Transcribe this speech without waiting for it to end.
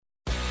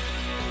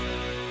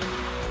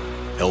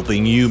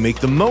helping you make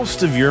the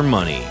most of your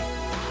money.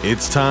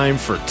 It's time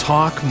for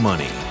Talk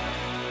Money.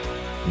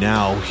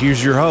 Now,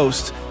 here's your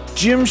host,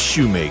 Jim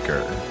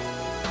Shoemaker.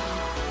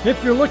 If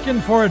you're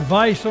looking for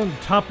advice on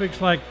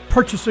topics like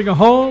purchasing a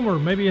home or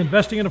maybe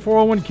investing in a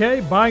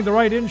 401k, buying the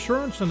right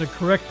insurance and the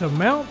correct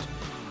amount,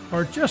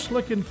 or just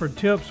looking for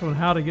tips on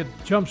how to get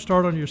jump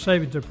start on your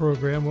savings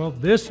program, well,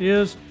 this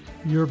is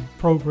your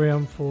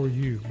program for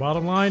you.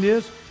 Bottom line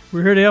is,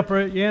 we're here to help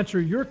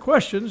answer your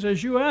questions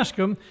as you ask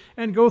them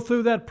and go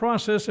through that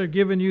process of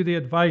giving you the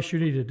advice you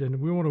needed. And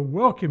we want to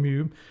welcome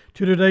you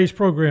to today's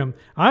program.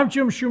 I'm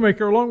Jim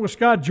Shoemaker along with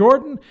Scott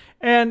Jordan,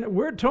 and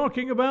we're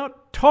talking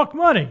about Talk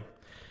Money.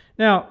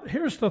 Now,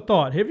 here's the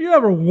thought. Have you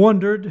ever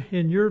wondered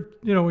in your,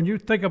 when you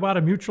think about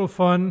a mutual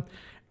fund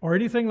or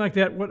anything like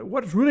that,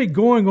 what's really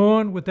going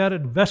on with that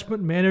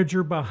investment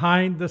manager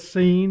behind the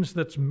scenes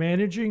that's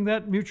managing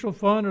that mutual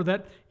fund or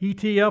that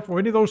ETF or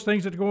any of those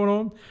things that are going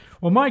on?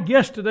 Well, my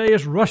guest today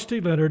is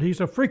Rusty Leonard. He's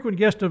a frequent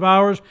guest of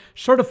ours,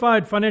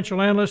 certified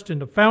financial analyst and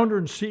the founder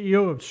and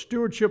CEO of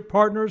Stewardship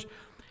Partners,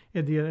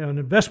 an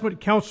investment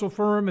counsel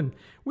firm. And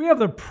we have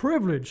the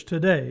privilege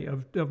today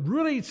of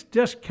really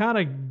just kind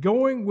of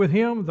going with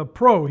him, the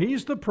pro.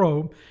 He's the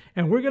pro,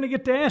 and we're going to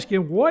get to ask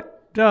him, what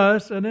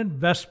does an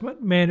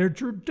investment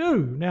manager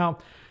do? Now,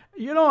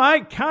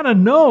 I kind of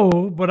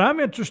know, but I'm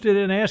interested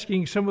in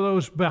asking some of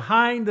those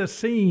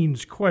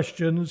behind-the-scenes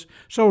questions.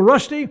 So,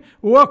 Rusty,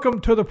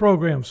 welcome to the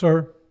program,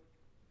 sir.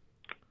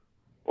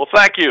 Well,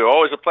 thank you.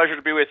 Always a pleasure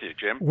to be with you,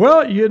 Jim.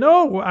 Well,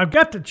 I've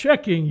got to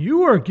checking.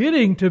 You are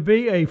getting to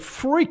be a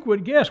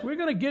frequent guest. We're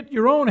going to get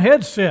your own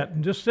headset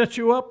and just set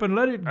you up and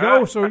let it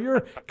go. So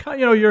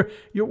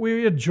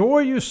we enjoy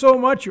you so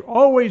much. You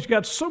always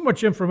got so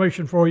much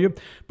information for you.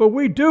 But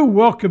we do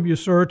welcome you,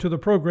 sir, to the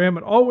program,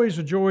 and always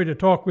a joy to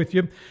talk with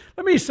you.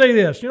 Let me say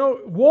this.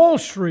 Wall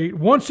Street,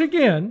 once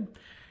again,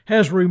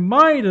 has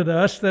reminded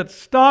us that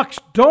stocks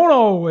don't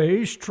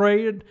always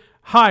trade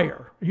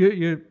higher.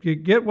 You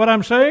get what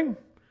I'm saying?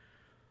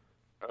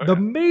 The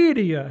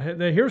media,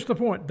 here's the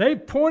point. They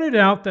pointed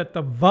out that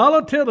the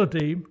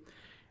volatility,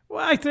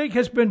 I think,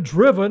 has been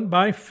driven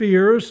by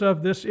fears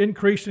of this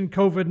increase in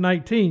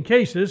COVID-19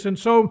 cases. And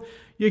so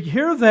you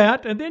hear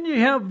that, and then you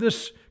have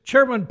this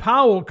Chairman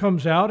Powell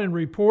comes out and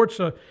reports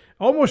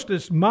almost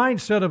this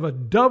mindset of a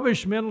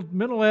dovish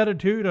mental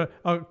attitude,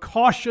 a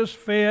cautious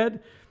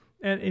Fed,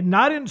 and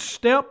not in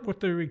step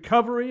with the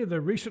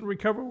recent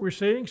recovery we're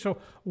seeing. So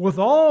with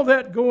all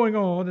that going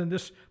on and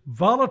this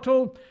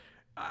volatile,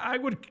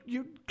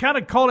 you kind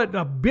of call it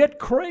a bit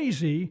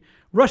crazy.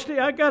 Rusty,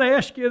 I got to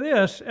ask you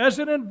this. As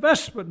an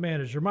investment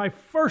manager, my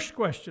first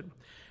question,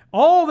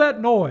 all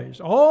that noise,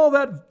 all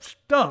that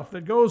stuff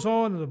that goes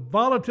on, the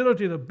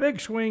volatility, the big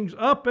swings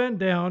up and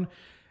down,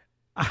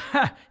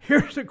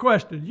 here's the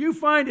question. Do you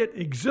find it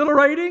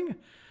exhilarating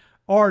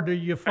or do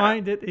you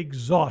find it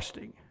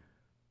exhausting?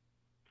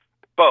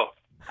 Both.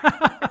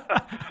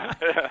 I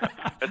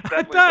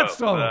thought both.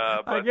 so.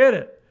 I get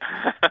it.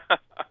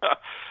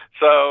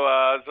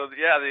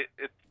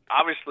 It's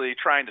obviously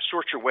trying to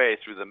sort your way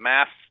through the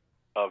mass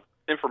of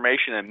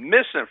information and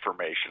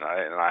misinformation,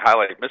 and I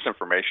highlight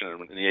misinformation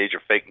in the age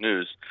of fake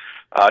news,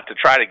 to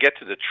try to get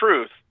to the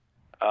truth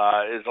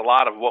is a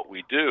lot of what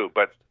we do.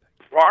 But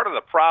part of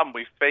the problem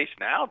we face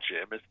now,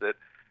 Jim, is that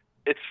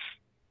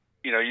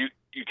you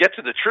get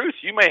to the truth.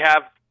 You may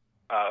have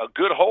a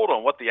good hold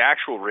on what the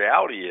actual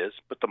reality is,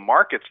 but the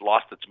market's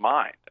lost its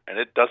mind, and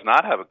it does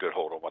not have a good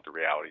hold on what the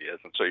reality is.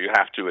 And so you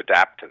have to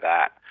adapt to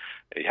that.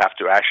 You have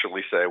to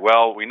actually say,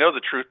 well, we know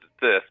the truth is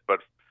this, but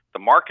the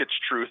market's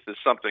truth is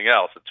something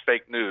else. It's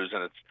fake news,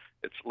 and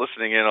it's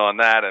listening in on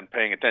that and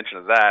paying attention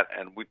to that.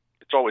 And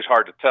it's always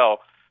hard to tell,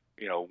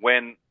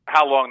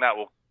 how long that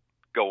will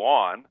go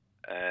on.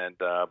 And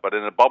but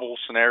in a bubble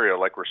scenario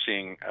like we're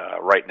seeing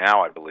right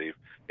now, I believe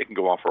it can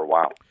go on for a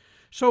while.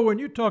 So when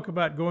you talk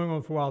about going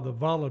on for a while, the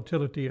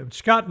volatility, and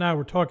Scott and I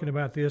were talking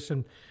about this,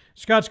 and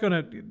Scott's going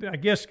to, I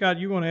guess, Scott,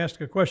 you want to ask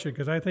a question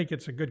because I think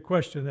it's a good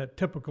question, that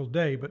typical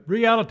day. But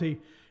reality,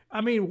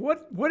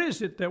 what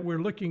is it that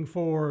we're looking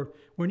for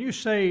when you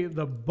say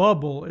the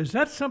bubble? Is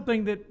that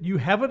something that you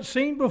haven't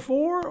seen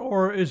before,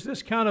 or is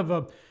this kind of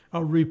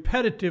a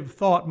repetitive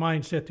thought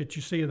mindset that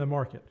you see in the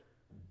market?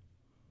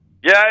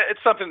 Yeah, it's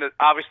something that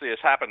obviously has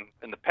happened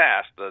in the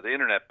past. The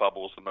internet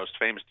bubble is the most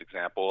famous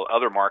example.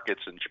 Other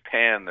markets in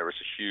Japan, there was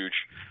a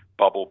huge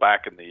bubble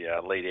back in the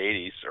late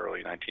 80s,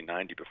 early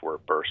 1990 before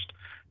it burst.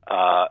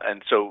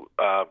 And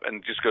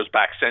it just goes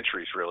back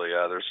centuries, really.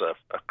 There's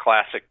a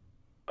classic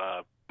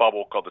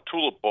bubble called the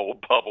tulip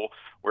bulb bubble,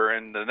 where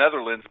in the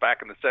Netherlands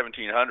back in the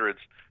 1700s,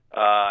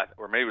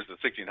 or maybe it was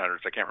the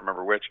 1600s, I can't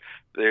remember which,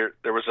 there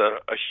was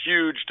a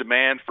huge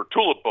demand for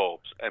tulip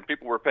bulbs, and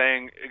people were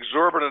paying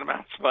exorbitant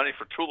amounts of money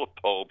for tulip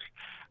bulbs.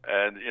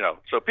 And,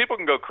 so people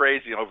can go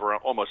crazy over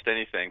almost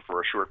anything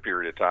for a short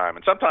period of time,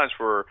 and sometimes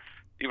for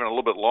even a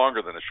little bit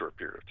longer than a short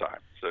period of time.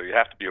 So you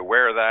have to be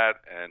aware of that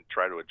and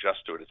try to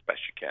adjust to it as best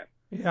you can.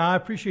 Yeah, I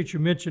appreciate you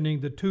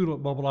mentioning the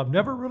tulip bubble. I've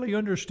never really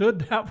understood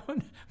that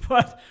one,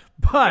 but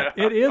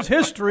it is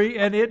history,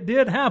 and it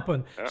did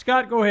happen. Yeah.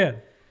 Scott, go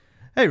ahead.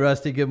 Hey,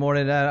 Rusty, good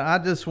morning. I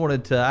just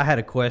wanted to, I had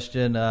a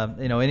question.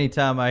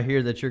 Anytime I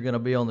hear that you're going to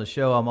be on the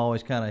show, I'm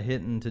always kind of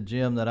hitting to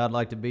Jim that I'd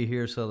like to be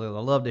here, so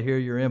I'd love to hear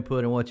your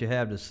input and what you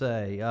have to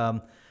say. I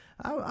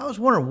was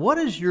wondering, what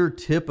does your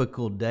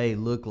typical day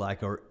look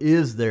like, or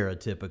is there a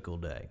typical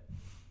day?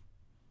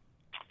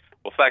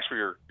 Well, thanks for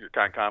your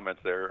kind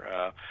comments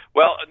there.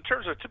 Well, in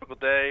terms of a typical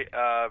day,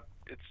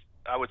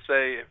 I would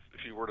say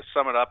if you were to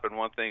sum it up in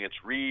one thing, it's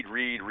read,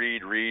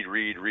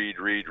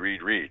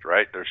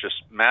 right? There's just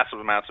massive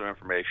amounts of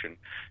information.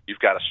 You've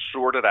got to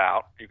sort it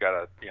out. You've got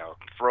to,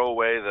 throw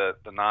away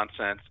the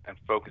nonsense and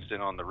focus in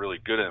on the really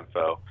good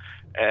info.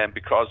 And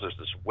because there's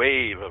this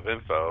wave of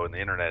info in the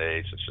internet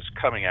age that's just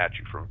coming at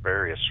you from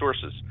various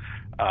sources,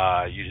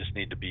 you just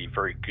need to be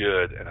very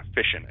good and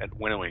efficient at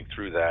winnowing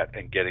through that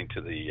and getting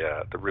to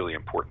the really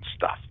important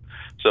stuff.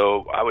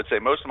 So I would say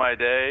most of my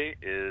day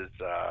is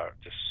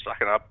just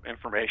sucking up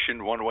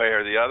information one way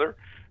or the other,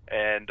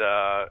 and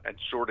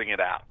sorting it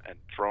out and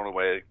throwing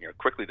away,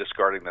 quickly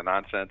discarding the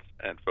nonsense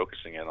and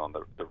focusing in on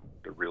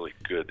the really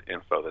good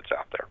info that's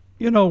out there.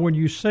 When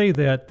you say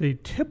that, the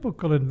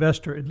typical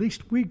investor, at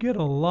least we get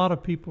a lot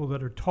of people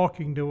that are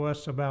talking to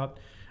us about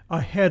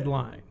a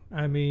headline.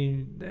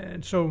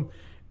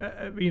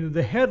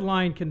 The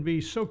headline can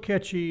be so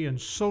catchy and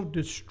so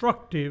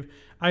destructive.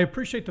 I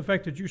appreciate the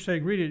fact that you're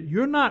saying read it.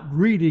 You're not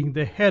reading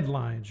the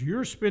headlines.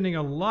 You're spending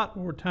a lot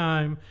more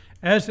time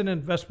as an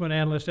investment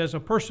analyst, as a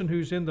person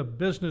who's in the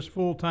business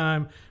full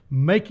time,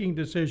 making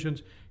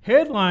decisions.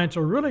 Headlines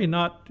are really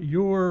not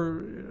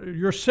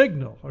your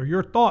signal or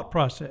your thought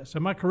process.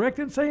 Am I correct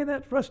in saying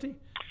that, Rusty?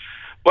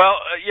 Well,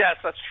 yes,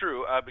 that's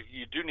true. But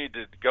you do need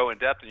to go in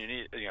depth, and you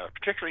need,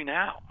 particularly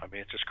now.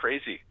 It's just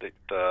crazy that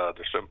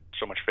there's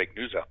so much fake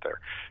news out there.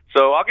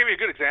 So I'll give you a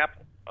good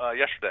example.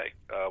 Yesterday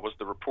was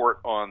the report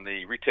on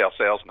the retail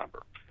sales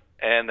number,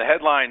 and the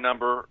headline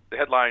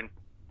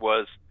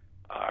was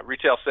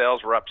retail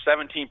sales were up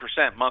 17%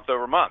 month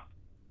over month.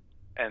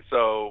 And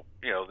so,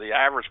 the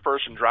average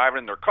person driving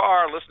in their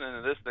car, listening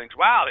to this, thinks,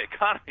 wow, the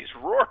economy's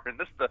roaring.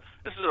 This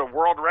is a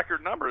world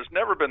record number. It's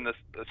never been this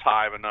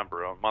high of a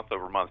number, a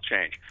month-over-month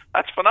change.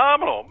 That's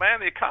phenomenal. Man,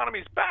 the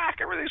economy's back.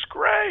 Everything's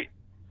great.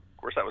 Of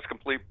course, that was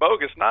complete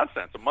bogus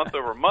nonsense. A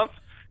month-over-month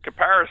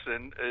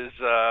comparison is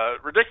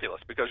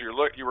ridiculous because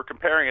you were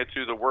comparing it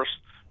to the worst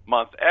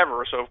month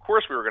ever. So, of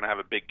course, we were going to have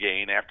a big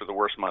gain after the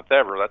worst month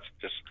ever. That's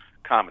just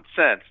common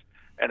sense.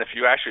 And if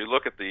you actually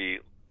look at the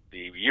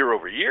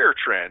year-over-year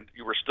trend,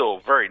 you were still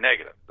very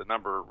negative. The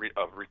number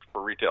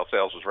for retail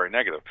sales was very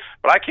negative.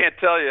 But I can't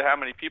tell you how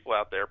many people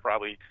out there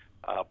probably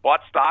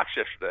bought stocks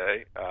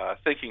yesterday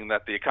thinking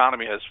that the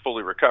economy has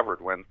fully recovered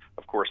when,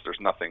 of course, there's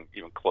nothing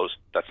even close.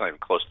 That's not even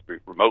close to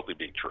remotely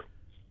being true.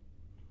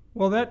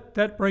 Well,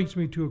 that brings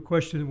me to a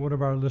question that one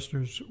of our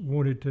listeners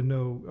wanted to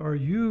know. Are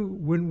you,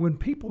 when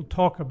people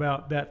talk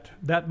about that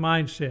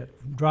mindset,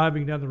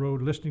 driving down the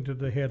road, listening to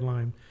the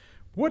headline,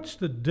 what's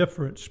the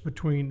difference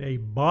between a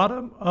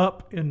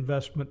bottom-up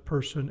investment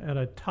person and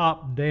a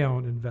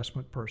top-down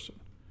investment person?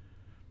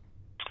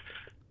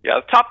 Yeah,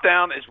 the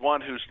top-down is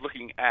one who's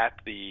looking at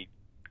the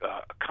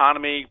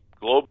economy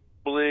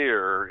globally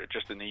or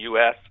just in the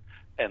U.S.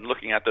 and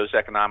looking at those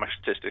economic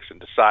statistics and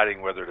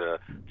deciding whether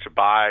to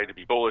buy, to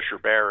be bullish or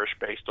bearish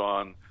based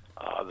on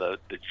the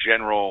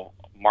general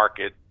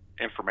market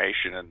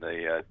information and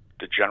the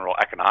general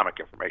economic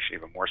information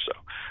even more so.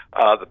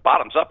 The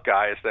bottoms-up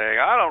guy is saying,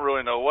 I don't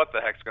really know what the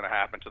heck's going to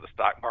happen to the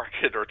stock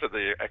market or to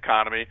the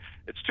economy.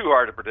 It's too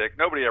hard to predict.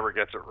 Nobody ever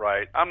gets it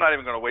right. I'm not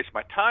even going to waste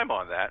my time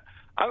on that.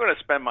 I'm going to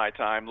spend my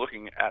time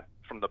looking at,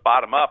 from the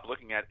bottom up,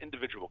 looking at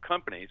individual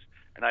companies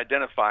and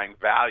identifying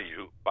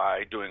value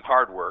by doing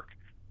hard work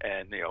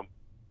and,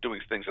 doing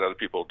things that other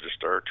people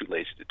just are too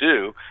lazy to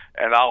do.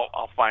 And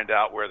I'll find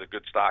out where the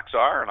good stocks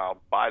are, and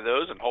I'll buy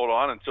those and hold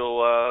on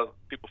until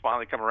people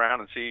finally come around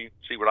and see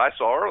what I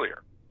saw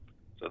earlier.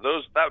 So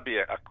that would be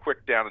a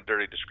quick down and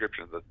dirty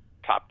description of the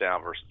top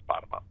down versus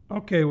bottom up.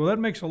 Okay, well, that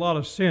makes a lot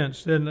of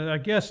sense. Then I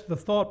guess the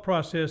thought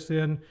process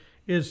then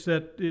is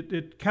that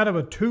it kind of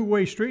a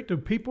two-way street. Do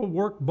people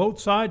work both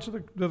sides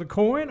of the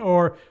coin,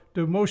 or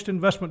do most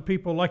investment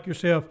people like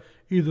yourself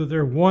either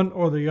they're one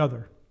or the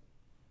other?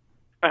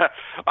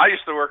 I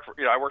used to work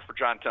I worked for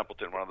John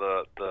Templeton, one of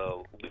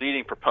the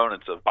leading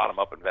proponents of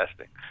bottom-up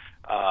investing,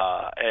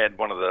 and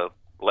one of the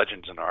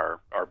legends in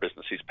our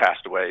business. He's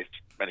passed away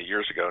many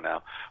years ago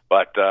now,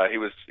 but he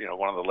was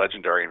one of the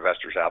legendary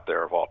investors out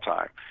there of all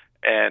time.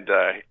 And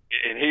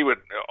he would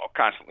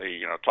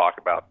constantly talk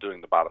about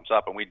doing the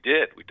bottoms-up, and we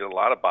did a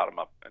lot of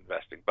bottom-up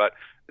investing, but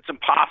it's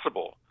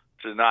impossible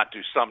to not do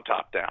some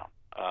top-down.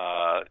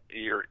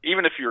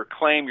 Even if you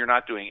claim you're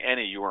not doing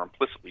any, you are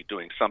implicitly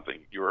doing something.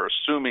 You're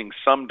assuming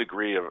some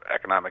degree of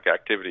economic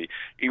activity,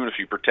 even if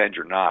you pretend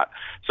you're not.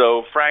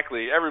 So,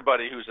 frankly,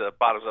 everybody who's a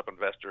bottoms-up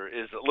investor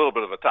is a little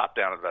bit of a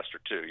top-down investor,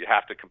 too. You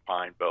have to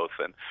combine both.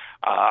 And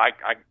I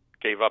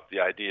gave up the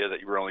idea that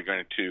you were only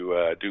going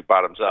to do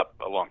bottoms-up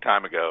a long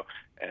time ago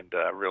and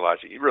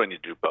realized that you really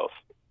need to do both.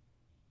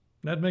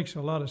 That makes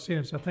a lot of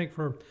sense. I think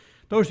for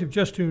those who've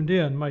just tuned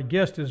in, my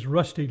guest is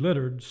Rusty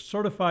Leonard,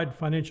 certified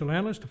financial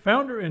analyst,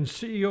 founder and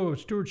CEO of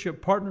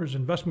Stewardship Partners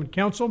Investment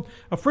Counsel,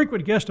 a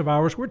frequent guest of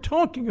ours. We're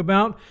talking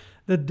about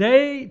the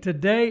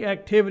day-to-day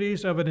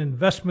activities of an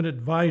investment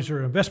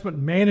advisor, investment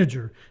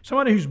manager,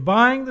 somebody who's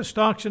buying the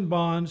stocks and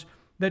bonds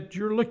that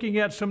you're looking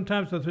at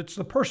sometimes. It's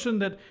the person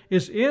that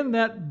is in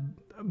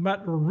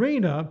that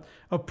arena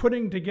of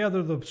putting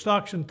together the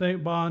stocks and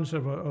bonds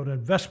of an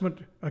investment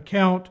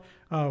account,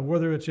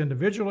 whether it's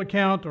individual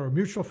account or a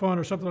mutual fund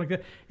or something like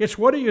that. It's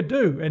what do you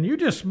do? And you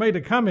just made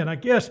a comment, I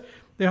guess,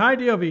 the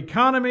idea of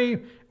economy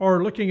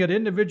or looking at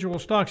individual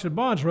stocks and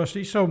bonds,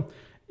 Rusty. So,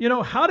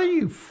 how do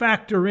you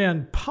factor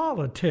in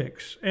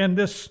politics and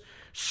this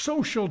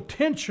social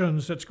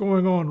tensions that's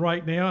going on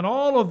right now and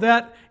all of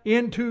that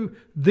into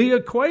the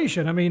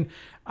equation? I mean,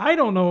 I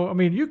don't know. I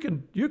mean, you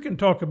can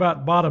talk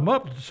about bottom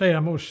up to say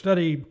I'm going to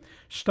study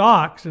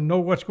stocks and know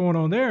what's going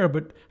on there,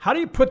 but how do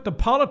you put the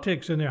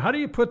politics in there? How do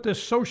you put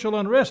this social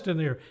unrest in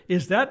there?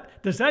 Does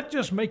that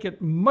just make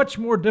it much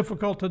more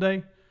difficult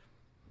today?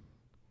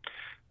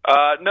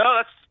 No,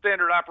 that's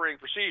standard operating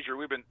procedure.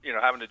 We've been,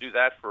 having to do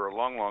that for a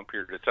long, long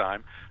period of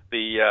time.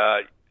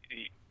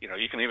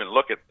 You can even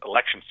look at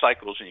election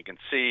cycles and you can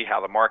see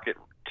how the market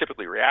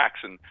typically reacts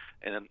in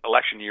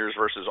election years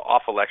versus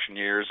off-election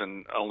years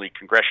and only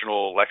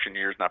congressional election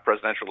years, not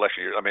presidential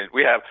election years. I mean,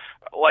 we have,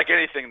 like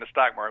anything in the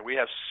stock market, we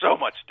have so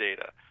much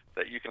data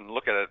that you can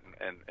look at it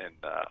in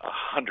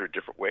 100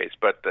 different ways.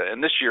 But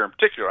in this year in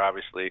particular,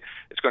 obviously,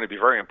 it's going to be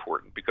very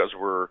important because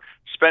we're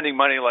spending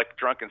money like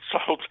drunken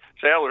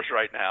sailors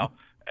right now.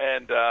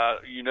 And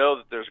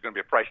that there's going to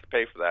be a price to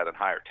pay for that and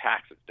higher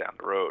taxes down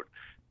the road.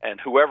 And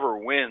whoever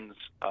wins,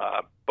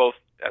 both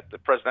at the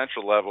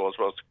presidential level as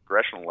well as the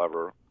congressional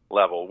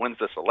level, wins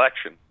this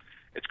election,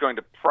 it's going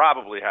to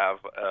probably have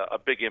a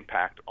big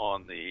impact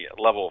on the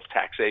level of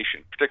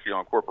taxation, particularly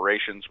on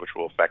corporations, which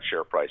will affect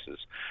share prices.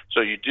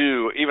 So you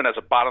do, even as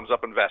a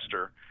bottoms-up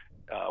investor,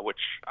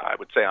 which I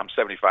would say I'm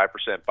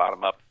 75%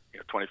 bottom-up,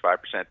 25%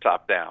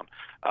 top-down.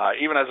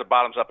 Even as a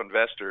bottoms-up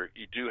investor,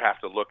 you do have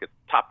to look at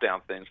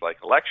top-down things like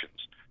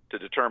elections to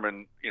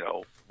determine,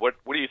 what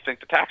do you think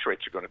the tax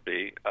rates are going to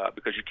be?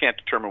 Because you can't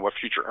determine what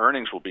future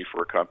earnings will be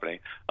for a company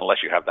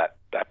unless you have that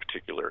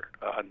particular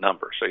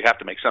number. So you have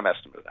to make some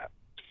estimate of that.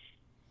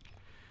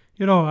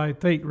 I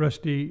think,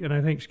 Rusty, and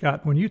I think,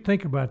 Scott, when you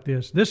think about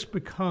this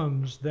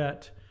becomes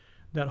that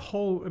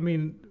whole,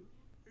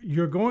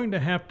 you're going to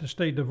have to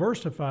stay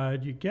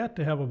diversified. You got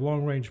to have a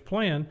long-range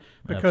plan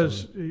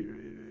because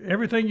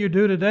everything you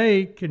do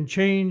today can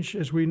change.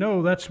 As we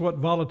know, that's what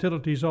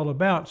volatility is all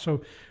about.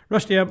 So,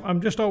 Rusty,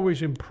 I'm just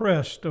always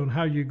impressed on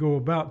how you go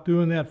about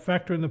doing that,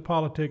 factoring the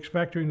politics,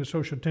 factoring the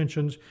social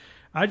tensions.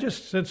 I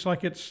just sense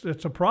like it's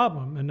a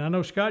problem. And I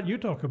know, Scott, you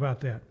talk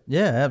about that.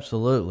 Yeah,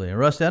 absolutely. And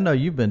Rusty, I know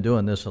you've been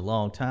doing this a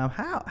long time.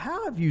 How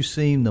have you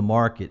seen the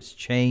markets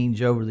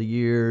change over the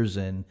years,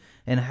 and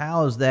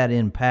how has that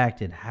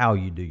impacted how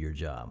you do your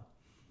job?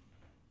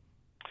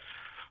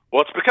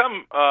 Well, it's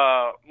become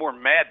more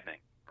maddening,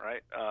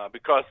 right?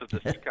 Because of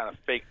this kind of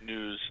fake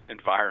news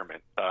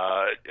environment.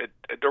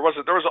 There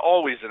was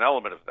always an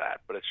element of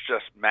that, but it's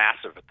just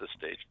massive at this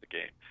stage of the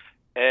game.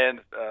 And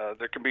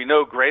there can be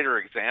no greater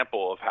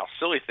example of how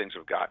silly things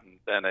have gotten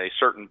than a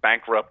certain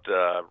bankrupt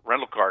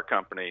rental car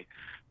company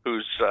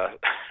who's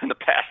in the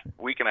past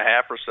week and a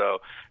half or so,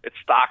 its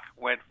stock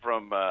went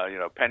from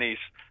pennies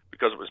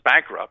because it was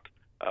bankrupt,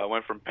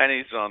 went from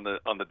pennies on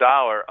the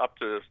dollar up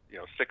to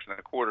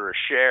 $6.25 a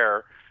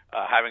share,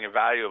 having a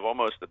value of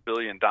almost $1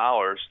 billion,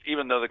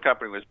 even though the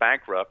company was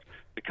bankrupt.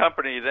 The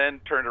company then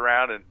turned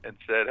around and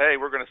said, hey,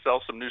 we're going to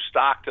sell some new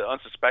stock to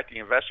unsuspecting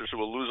investors who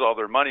will lose all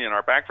their money in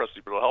our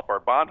bankruptcy, but it'll help our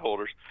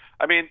bondholders.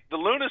 I mean, the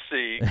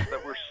lunacy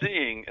that we're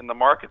seeing in the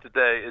market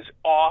today is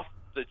off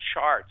the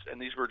charts.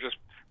 And these were just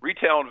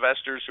retail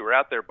investors who were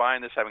out there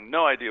buying this, having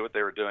no idea what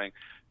they were doing.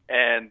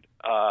 And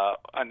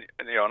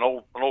an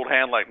old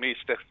hand like me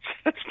steps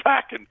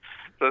back and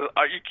says,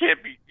 you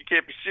can't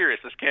be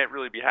serious. This can't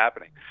really be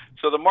happening.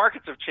 So the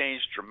markets have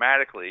changed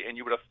dramatically, and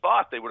you would have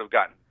thought they would have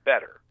gotten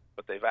better,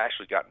 but they've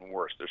actually gotten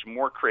worse. There's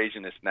more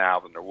craziness now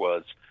than there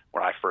was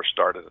when I first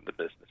started in the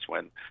business,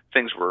 when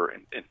things were,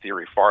 in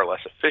theory, far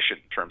less efficient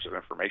in terms of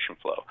information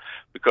flow,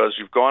 because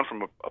you've gone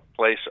from a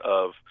place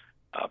of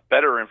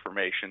better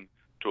information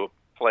to a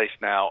place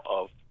now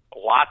of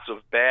lots of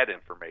bad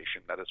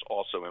information that is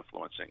also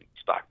influencing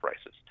stock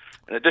prices.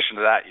 In addition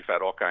to that, you've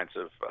had all kinds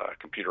of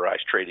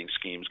computerized trading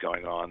schemes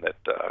going on that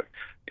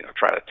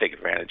try to take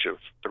advantage of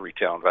the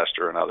retail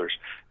investor and others.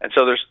 And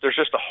so there's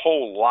just a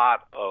whole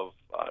lot of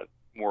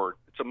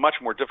it's a much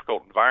more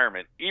difficult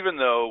environment, even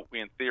though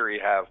we in theory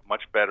have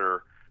much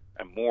better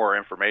and more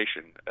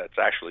information. It's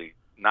actually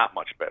not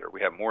much better.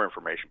 We have more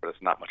information, but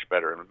it's not much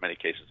better. And in many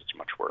cases, it's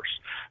much worse.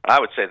 And I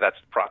would say that's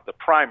the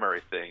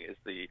primary thing is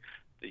the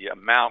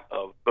amount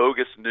of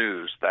bogus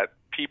news that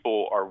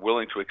people are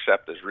willing to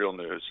accept as real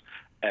news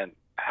and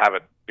have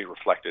it be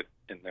reflected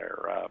in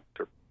their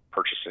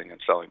purchasing and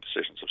selling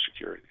decisions of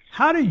securities.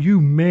 How do you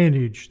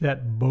manage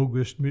that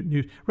bogus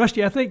news?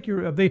 Rusty, I think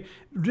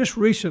just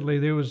recently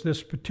there was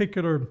this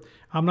particular,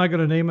 I'm not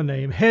going to name a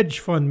name, hedge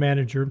fund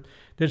manager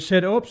that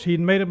said, oops, he'd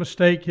made a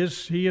mistake.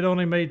 He had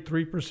only made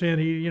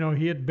 3%.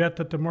 He had bet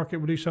that the market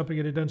would do something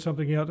and had done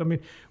something else. I mean,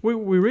 we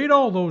read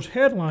all those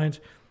headlines,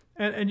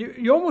 and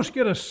you almost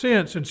get a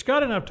sense, and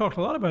Scott and I have talked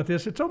a lot about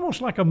this, it's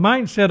almost like a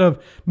mindset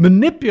of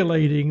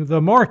manipulating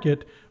the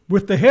market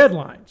with the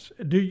headlines.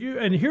 And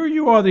here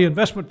you are, the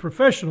investment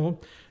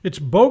professional. It's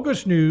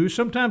bogus news.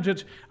 Sometimes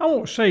it's, I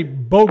won't say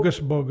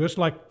bogus,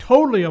 like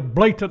totally a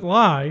blatant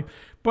lie,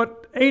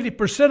 but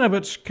 80% of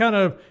it's kind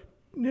of,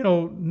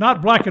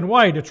 not black and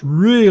white. It's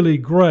really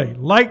gray,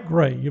 light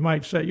gray, you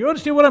might say. You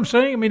understand what I'm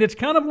saying? I mean, it's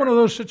kind of one of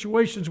those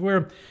situations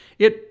where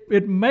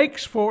it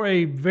makes for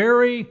a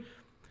very,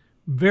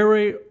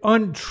 very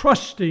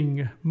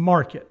untrusting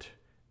market.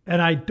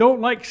 And I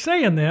don't like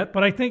saying that,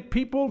 but I think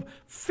people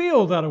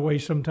feel that way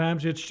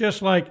sometimes. It's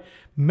just like,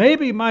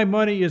 maybe my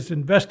money is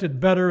invested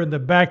better in the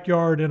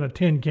backyard in a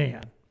tin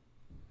can.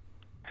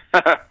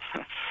 Yeah,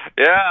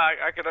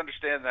 I could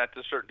understand that to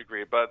a certain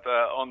degree. But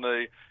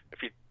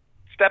if you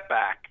step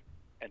back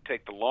and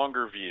take the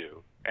longer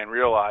view and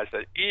realize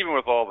that even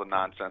with all the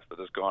nonsense that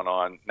has gone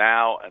on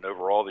now and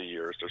over all the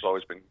years, there's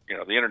always been,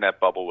 the internet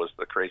bubble was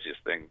the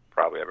craziest thing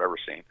probably I've ever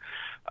seen.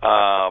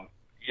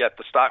 Yet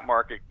the stock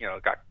market,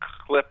 got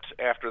clipped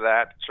after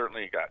that.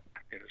 Certainly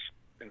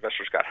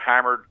investors got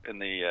hammered in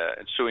the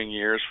ensuing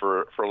years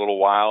for a little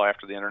while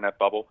after the internet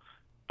bubble.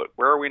 But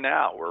where are we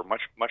now? We're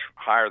much, much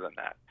higher than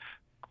that.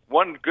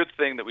 One good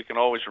thing that we can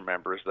always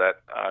remember is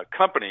that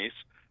companies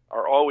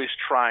are always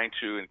trying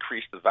to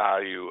increase the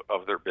value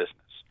of their business.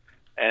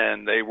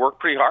 And they work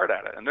pretty hard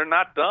at it. And they're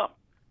not dumb.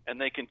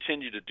 And they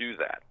continue to do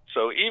that.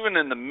 So even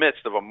in the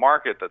midst of a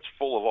market that's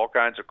full of all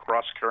kinds of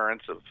cross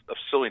currents of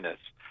silliness,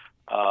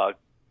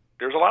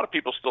 there's a lot of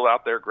people still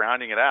out there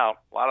grinding it out.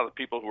 A lot of the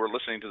people who are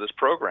listening to this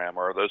program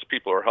are those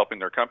people who are helping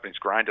their companies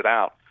grind it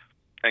out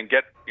and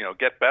get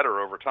better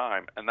over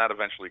time, and that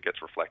eventually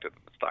gets reflected in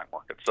the stock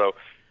market. So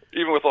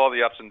even with all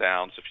the ups and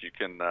downs, if you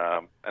can,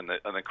 and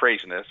the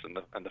craziness and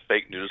the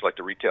fake news, like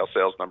the retail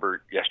sales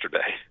number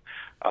yesterday,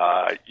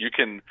 you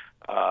can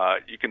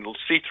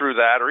see through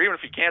that, or even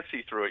if you can't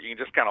see through it, you can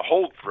just kind of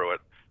hold through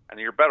it, and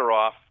you're better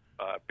off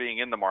being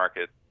in the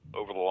market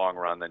over the long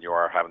run than you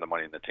are having the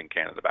money in the tin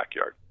can in the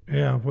backyard.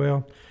 Yeah,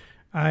 well,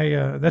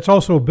 that's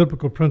also a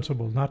biblical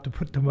principle, not to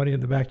put the money in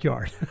the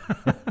backyard,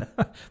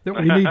 that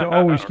we need to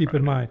always keep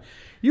in mind.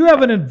 You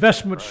have an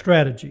investment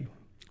strategy.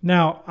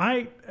 Now,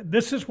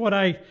 this is what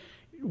I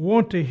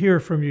want to hear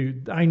from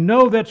you. I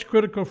know that's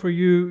critical for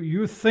you.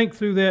 You think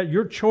through that,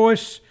 your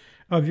choice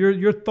of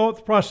your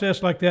thought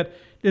process like that.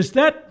 Is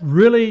that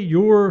really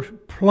your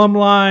plumb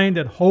line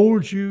that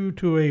holds you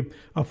to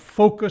a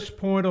focus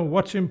point on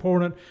what's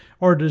important,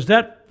 or does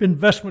that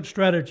investment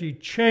strategy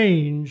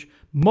change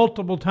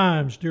multiple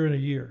times during a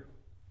year?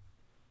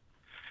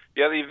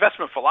 Yeah, the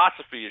investment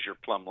philosophy is your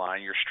plumb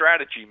line. Your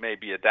strategy may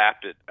be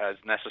adapted as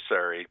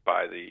necessary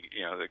by the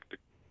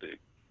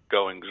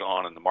goings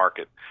on in the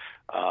market.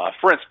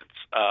 For instance,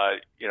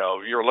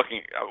 when you're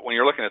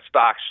looking at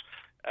stocks,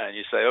 and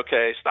you say,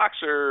 okay, stocks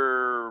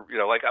are,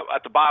 like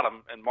at the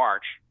bottom in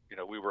March,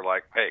 we were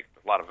like, hey,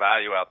 a lot of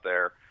value out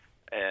there,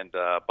 and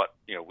but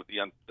with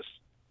this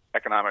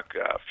economic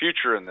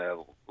future and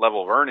the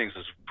level of earnings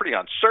is pretty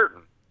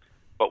uncertain,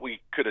 but we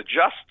could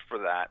adjust for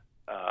that.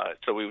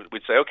 So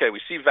we'd say, okay,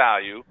 we see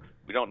value,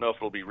 we don't know if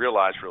it'll be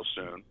realized real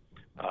soon.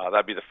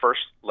 That'd be the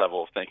first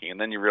level of thinking. And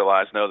then you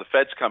realize, no, the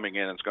Fed's coming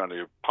in and it's going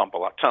to pump a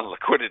ton of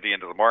liquidity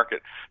into the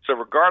market. So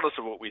regardless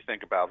of what we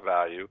think about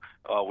value,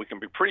 we can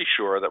be pretty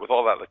sure that with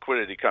all that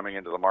liquidity coming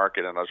into the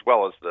market, and as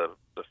well as the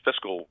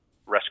fiscal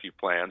rescue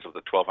plans of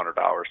the $1,200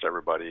 to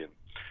everybody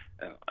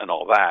and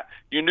all that,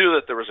 you knew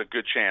that there was a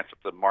good chance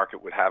that the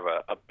market would have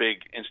a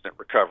big instant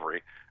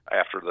recovery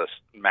after this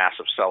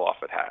massive sell-off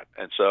it had.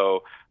 And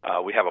so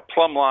we have a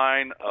plumb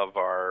line of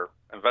our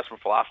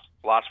investment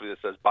philosophy that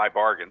says buy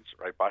bargains,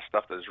 right? Buy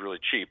stuff that is really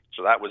cheap.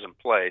 So that was in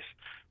place.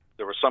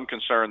 There was some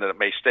concern that it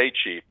may stay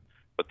cheap,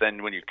 but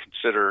then when you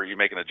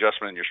make an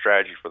adjustment in your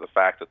strategy for the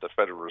fact that the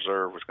Federal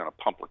Reserve was going to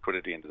pump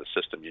liquidity into the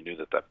system, you knew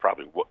that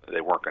probably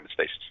they weren't going to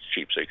stay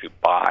cheap. So you could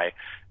buy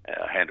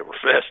hand over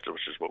fist,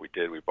 which is what we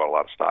did. We bought a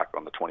lot of stock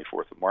on the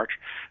 24th of March,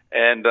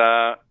 and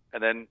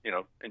then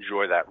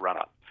enjoy that run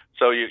up.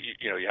 So you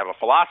have a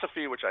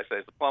philosophy, which I say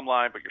is the plumb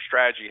line, but your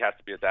strategy has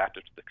to be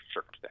adapted to the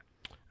circumstance.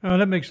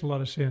 That makes a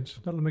lot of sense.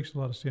 That makes a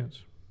lot of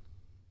sense.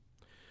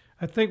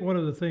 I think one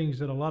of the things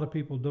that a lot of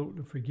people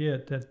don't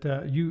forget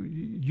that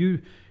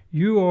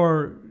you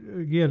are,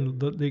 again,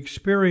 the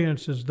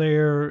experience is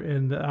there,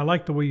 and I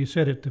like the way you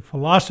said it. The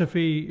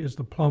philosophy is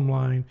the plumb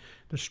line.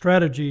 The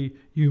strategy,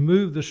 you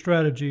move the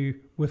strategy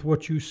with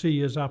what you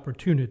see as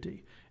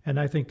opportunity, and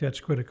I think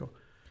that's critical.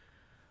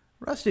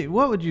 Rusty,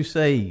 what would you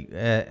say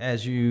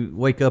as you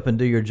wake up and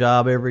do your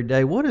job every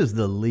day? What is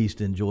the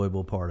least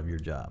enjoyable part of your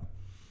job?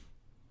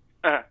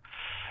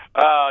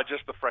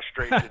 Just the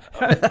frustration.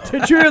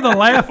 Did you hear the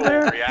laugh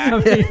there?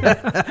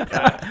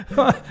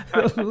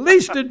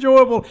 Least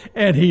enjoyable,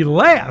 and he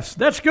laughs.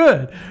 That's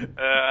good.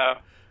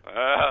 But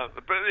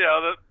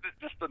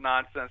just the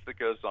nonsense that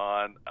goes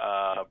on,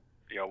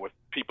 with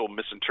people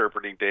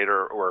misinterpreting data,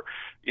 or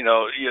you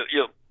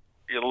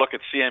look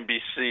at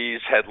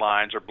CNBC's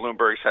headlines or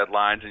Bloomberg's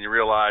headlines, and you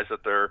realize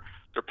that they're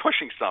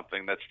pushing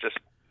something that's just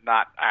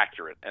not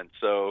accurate, and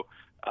so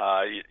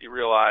you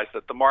realize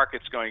that the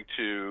market's going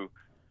to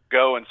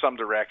go in some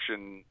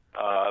direction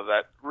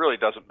that really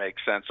doesn't make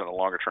sense in a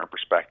longer term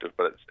perspective,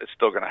 but it's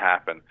still going to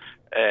happen,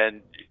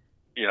 and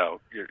you're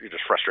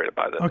just frustrated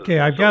by that. Okay,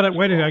 I got it.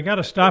 Wait a minute, I got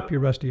to stop you,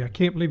 Rusty. I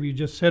can't believe you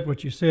just said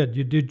what you said.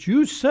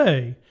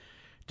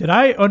 Did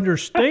I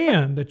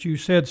understand that you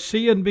said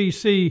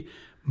CNBC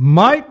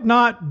might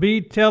not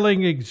be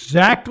telling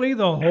exactly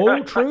the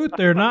whole truth?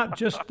 They're not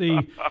just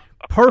the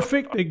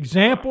perfect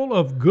example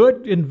of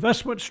good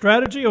investment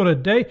strategy on a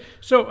day.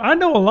 So I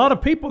know a lot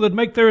of people that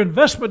make their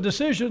investment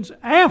decisions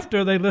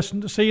after they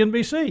listen to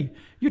CNBC.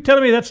 You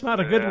telling me that's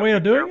not a good way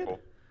of doing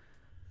it?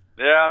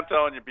 Yeah, I'm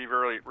telling you, be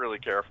really, really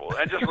careful.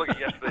 And just look at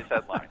yesterday's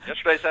headline.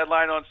 Yesterday's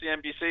headline on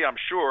CNBC, I'm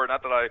sure,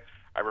 not that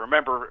I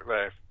remember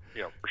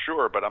for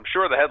sure, but I'm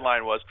sure the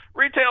headline was,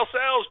 retail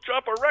sales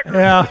jump a record.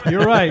 Yeah,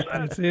 you're right.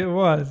 It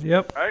was,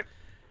 yep. Right?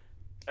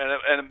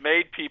 And it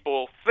made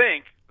people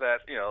think that,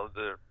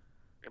 the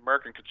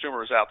American consumer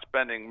was out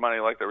spending money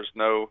like there was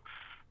no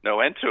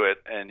end to it,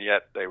 and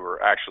yet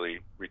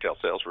retail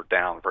sales were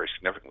down very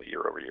significantly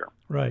year over year.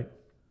 Right.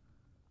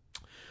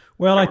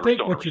 Well, I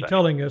think what you're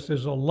telling us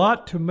is a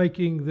lot to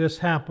making this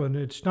happen.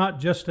 It's not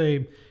just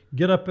a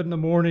get up in the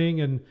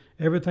morning and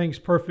everything's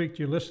perfect.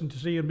 You listen to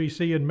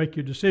CNBC and make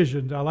your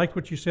decisions. I like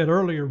what you said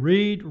earlier.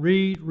 Read,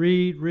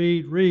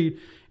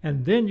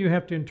 and then you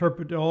have to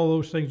interpret all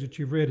those things that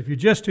you've read. If you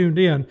just tuned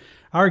in,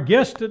 our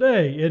guest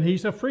today, and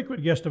he's a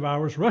frequent guest of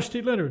ours,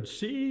 Rusty Leonard,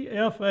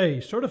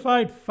 CFA,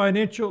 Certified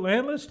Financial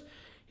Analyst.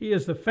 He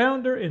is the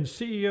founder and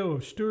CEO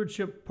of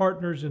Stewardship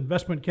Partners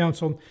Investment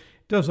Counsel.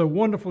 Does a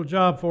wonderful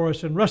job for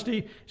us. And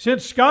Rusty,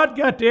 since Scott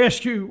got to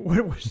ask you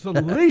what was the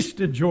least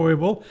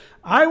enjoyable,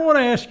 I want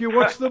to ask you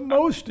what's the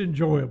most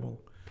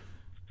enjoyable.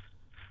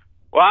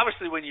 Well,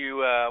 obviously, when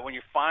you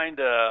find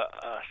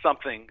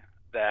something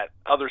that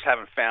others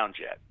haven't found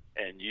yet,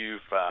 and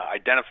you've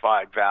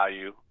identified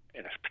value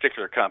in a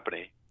particular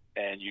company,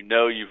 and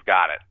you've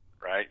got it,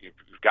 right?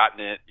 You've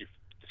gotten it, you've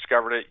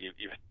discovered it,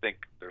 you think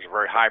there's a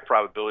very high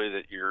probability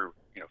that you're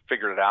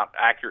figured it out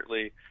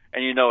accurately,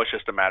 and it's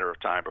just a matter of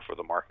time before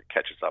the market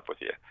catches up with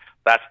you.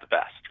 That's the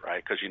best,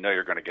 right? Because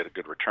you're going to get a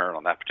good return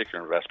on that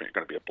particular investment. You're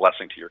going to be a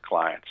blessing to your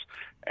clients,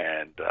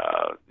 and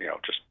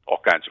just all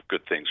kinds of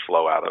good things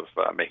flow out of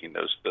making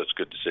those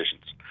good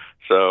decisions.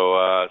 So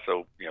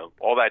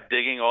all that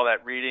digging, all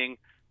that reading,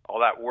 all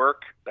that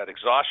work that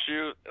exhausts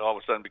you, it all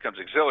of a sudden becomes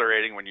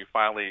exhilarating when you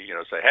finally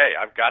say, "Hey,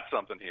 I've got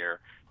something here,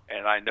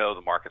 and I know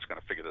the market's going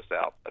to figure this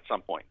out at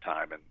some point in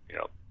time, and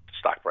the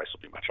stock price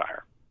will be much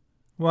higher."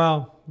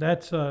 Wow,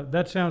 that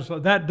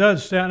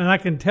does sound, and I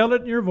can tell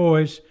it in your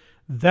voice.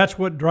 That's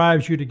what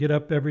drives you to get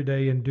up every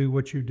day and do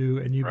what you do,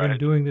 and you've been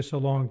doing this a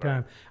long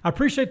time. I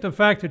appreciate the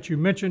fact that you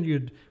mentioned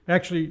you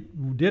actually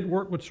did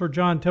work with Sir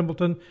John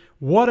Templeton.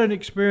 What an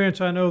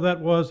experience I know that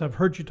was. I've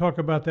heard you talk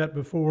about that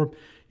before.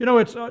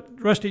 It's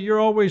Rusty, you're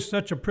always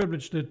such a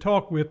privilege to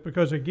talk with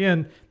because,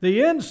 again,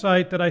 the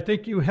insight that I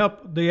think you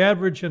help the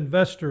average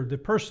investor, the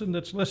person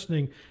that's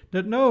listening,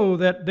 to know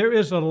that there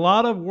is a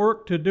lot of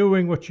work to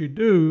doing what you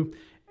do,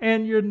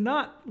 and you're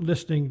not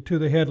listening to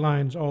the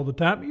headlines all the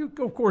time. You,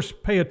 of course,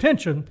 pay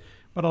attention,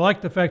 but I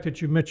like the fact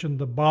that you mentioned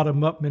the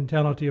bottom-up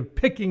mentality of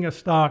picking a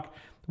stock.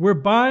 We're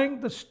buying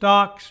the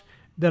stocks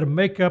that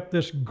make up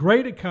this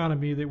great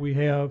economy that we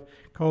have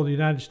called the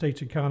United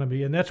States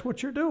economy, and that's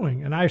what you're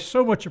doing. And I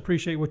so much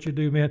appreciate what you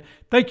do, man.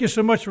 Thank you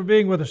so much for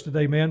being with us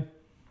today, man.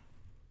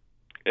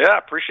 Yeah,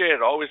 appreciate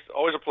it. Always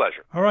a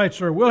pleasure. All right,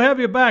 sir. We'll have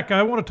you back.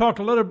 I want to talk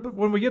a little bit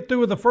when we get through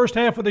with the first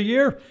half of the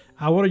year.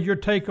 I wanted your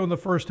take on the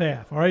first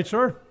half. All right,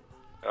 sir?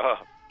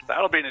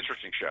 That'll be an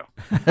interesting show.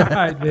 All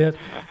right, man.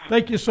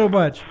 Thank you so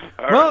much.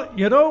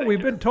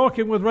 We've been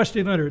talking with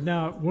Rusty Leonard.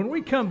 Now, when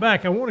we come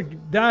back, I want to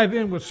dive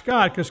in with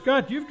Scott, because,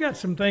 Scott, you've got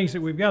some things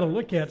that we've got to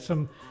look at,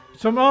 some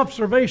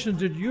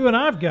observations that you and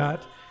I've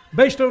got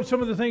based on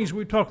some of the things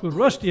we talked with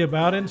Rusty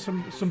about and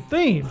some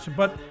themes.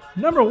 But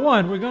number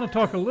one, we're going to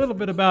talk a little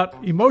bit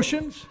about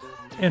emotions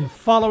and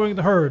following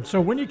the herd. So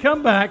when you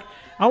come back,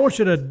 I want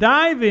you to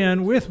dive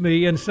in with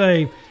me and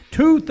say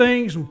two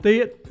things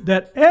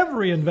that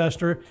every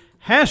investor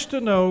has to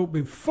know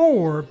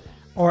before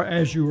or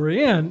as you are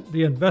in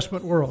the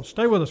investment world.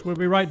 Stay with us. We'll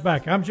be right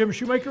back. I'm Jim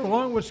Shoemaker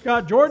along with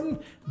Scott Jordan.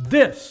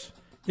 This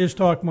is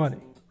Talk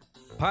Money.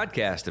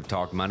 Podcasts of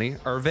Talk Money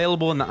are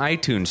available in the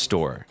iTunes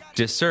store.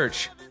 Just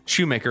search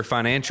Shoemaker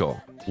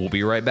Financial. We'll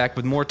be right back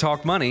with more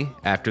Talk Money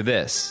after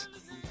this.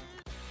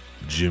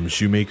 Jim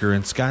Shoemaker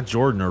and Scott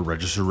Jordan are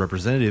registered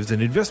representatives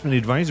and investment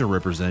advisor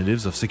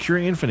representatives of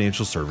Securian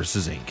Financial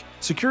Services, Inc.,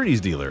 securities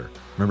dealer.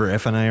 Member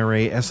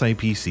FINRA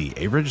SIPC,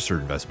 a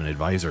registered investment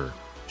advisor.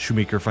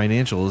 Shoemaker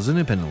Financial is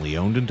independently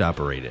owned and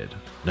operated.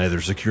 Neither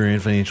Securian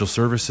Financial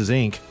Services,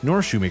 Inc.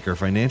 nor Shoemaker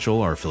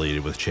Financial are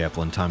affiliated with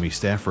Chaplain Tommy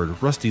Stafford,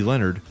 Rusty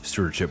Leonard,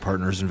 Stewardship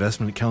Partners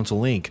Investment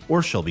Counsel, Inc.,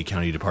 or Shelby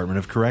County Department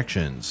of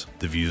Corrections.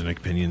 The views and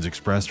opinions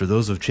expressed are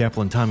those of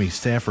Chaplain Tommy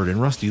Stafford and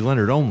Rusty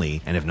Leonard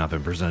only and have not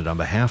been presented on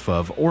behalf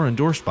of or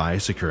endorsed by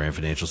Securian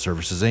Financial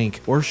Services, Inc.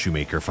 or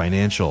Shoemaker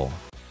Financial.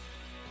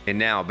 And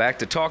now back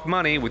to Talk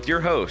Money with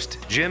your host,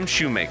 Jim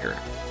Shoemaker.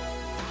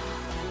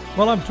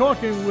 Well, I'm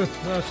talking with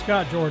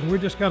Scott Jordan. We're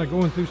just kind of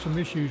going through some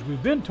issues.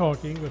 We've been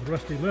talking with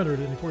Rusty Leonard,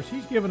 and of course,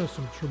 he's given us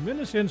some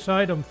tremendous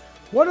insight on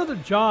what are the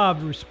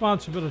job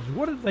responsibilities,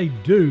 what do they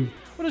do,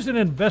 what does an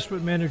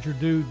investment manager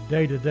do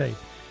day to day.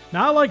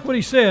 Now, I like what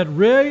he said,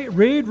 read.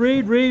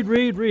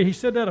 He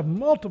said that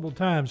multiple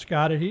times,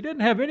 Scott, and he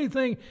didn't have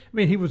anything. I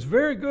mean, he was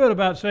very good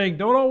about saying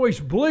don't always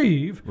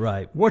believe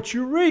what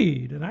you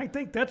read, and I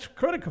think that's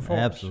critical for us.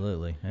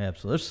 Absolutely.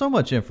 There's so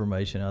much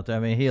information out there. I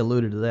mean, he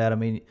alluded to that. I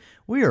mean,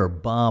 we are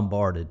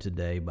bombarded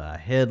today by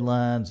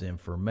headlines,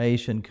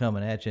 information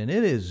coming at you, and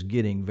it is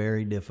getting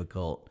very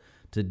difficult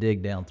to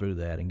dig down through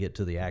that and get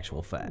to the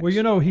actual facts. Well,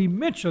 you know, he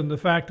mentioned the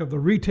fact of the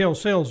retail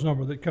sales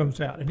number that comes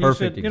out. And he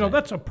said, you know,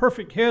 that's a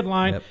perfect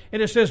headline. Yep.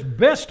 And it says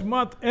best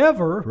month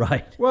ever.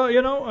 Right. Well,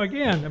 you know,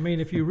 again, I mean,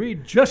 if you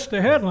read just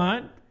the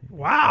headline,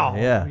 wow.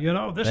 Yeah. You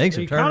know, the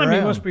economy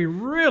must be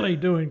really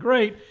doing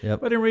great. Yep.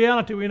 But in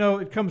reality, we know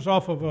it comes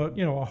off of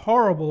a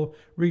horrible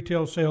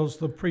retail sales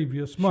the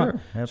previous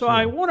month. Sure, so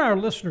I want our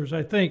listeners,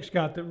 I think,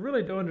 Scott, that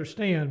really to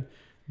understand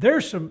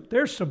there's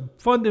some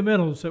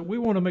fundamentals that we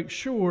want to make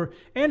sure,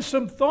 and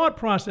some thought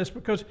process,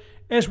 because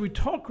as we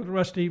talk with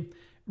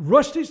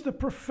Rusty's the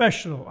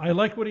professional. I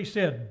like what he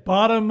said,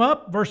 bottom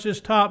up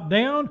versus top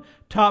down.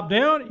 Top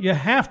down, you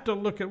have to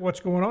look at what's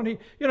going on.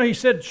 He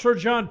said, Sir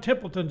John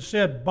Templeton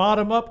said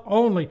bottom up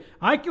only.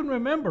 I can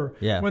remember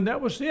when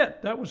that was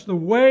it. That was the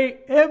way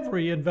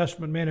every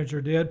investment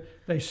manager did.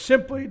 They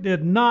simply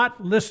did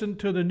not listen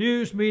to the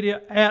news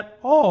media at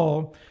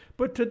all.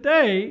 But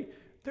today,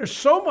 there's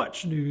so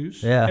much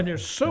news and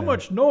there's so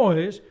much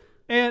noise,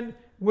 and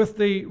with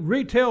the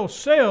retail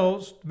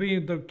sales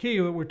being the key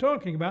that we're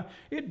talking about,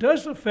 it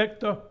does affect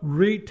the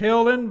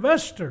retail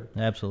investor.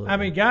 Absolutely. I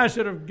mean, guys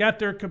that have got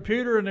their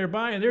computer and they're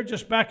buying, they're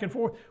just back and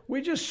forth.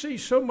 We just see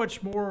so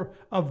much more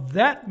of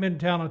that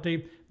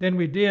mentality than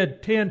we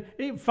did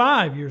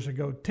 5 years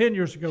ago, 10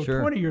 years ago,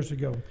 20 years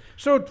ago.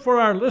 So for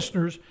our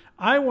listeners,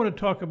 I want to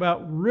talk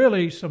about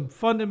really some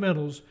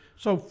fundamentals.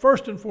 So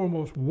first and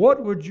foremost,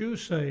 what would you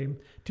say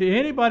to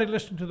anybody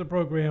listening to the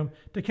program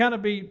to kind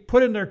of be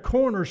put in their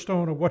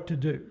cornerstone of what to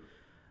do?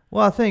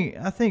 Well, I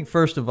think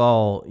first of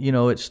all, you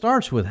know, it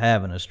starts with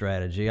having a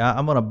strategy.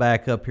 I'm going to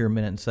back up here a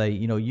minute and say,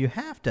 you know, you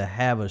have to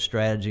have a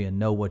strategy and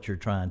know what you're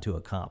trying to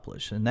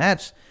accomplish. And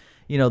that's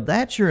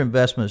your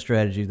investment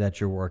strategy that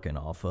you're working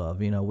off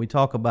of. You know, we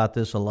talk about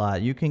this a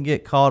lot. You can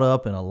get caught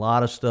up in a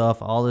lot of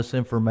stuff, all this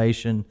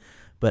information,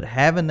 but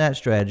having that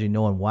strategy,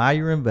 knowing why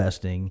you're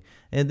investing,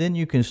 and then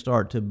you can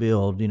start to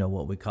build, you know,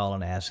 what we call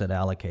an asset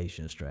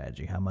allocation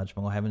strategy. How much am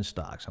I going to have in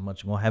stocks? How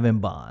much am I going to have in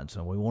bonds?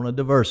 And we want to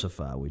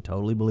diversify. We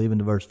totally believe in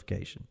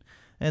diversification.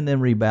 And then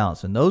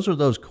rebalance. And those are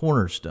those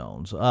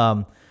cornerstones.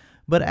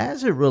 But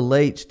as it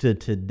relates to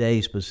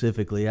today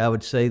specifically, I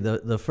would say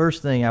the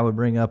first thing I would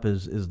bring up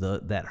is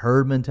that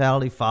herd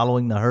mentality,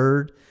 following the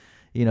herd.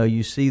 You know,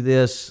 you see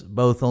this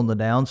both on the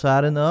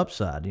downside and the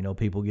upside. You know,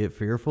 people get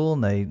fearful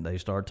and they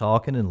start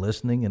talking and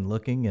listening and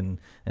looking and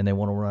they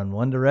want to run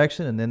one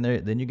direction, and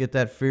then you get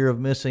that fear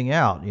of missing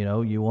out. You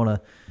know, you want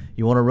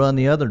to run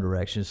the other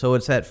direction. So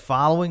it's that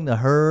following the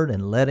herd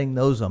and letting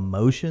those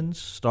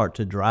emotions start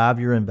to drive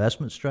your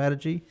investment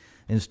strategy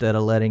instead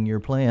of letting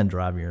your plan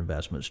drive your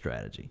investment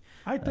strategy.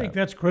 I think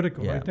that's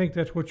critical. Yeah. I think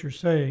that's what you're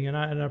saying, and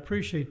I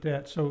appreciate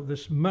that. So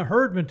this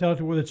herd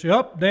mentality, whether it's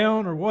up,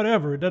 down, or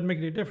whatever, it doesn't make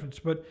any difference.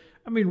 But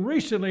I mean,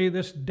 recently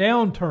this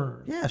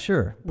downturn,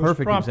 was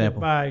prompted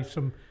by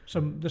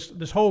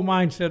this whole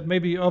mindset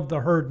maybe of the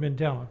herd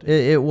mentality.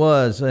 It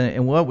was,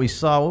 and what we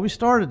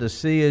started to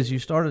see is you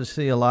started to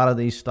see a lot of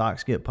these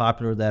stocks get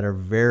popular that are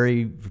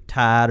very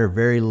tied or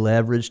very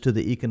leveraged to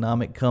the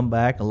economic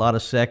comeback. A lot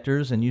of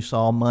sectors, and you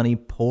saw money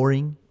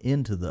pouring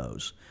into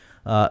those.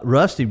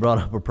 Rusty brought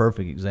up a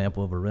perfect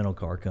example of a rental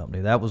car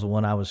company. That was the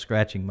one I was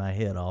scratching my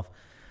head on,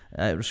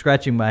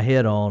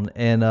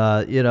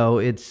 and you know,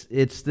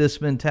 it's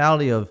this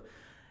mentality of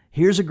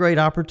here's a great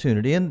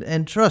opportunity,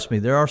 and trust me,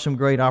 there are some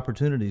great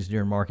opportunities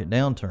during market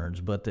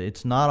downturns, but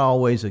it's not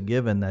always a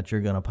given that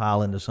you're going to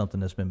pile into something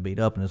that's been beat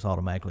up and it's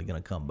automatically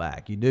going to come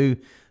back. You do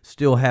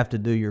still have to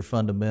do your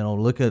fundamental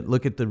look at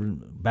the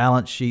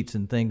balance sheets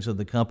and things of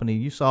the company.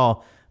 You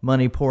saw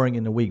money pouring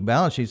into weak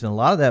balance sheets, and a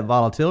lot of that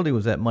volatility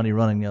was that money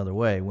running the other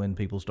way when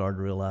people started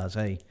to realize,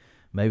 hey,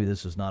 maybe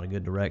this is not a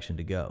good direction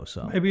to go.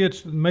 So maybe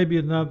it's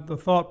not the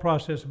thought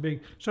process of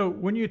being. So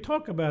when you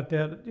talk about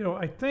that, you know,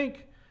 I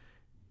think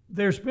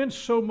there's been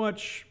so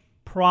much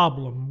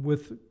problem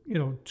with, you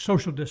know,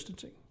 social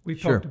distancing. We've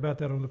talked about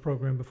that on the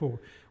program before.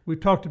 We've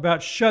talked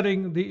about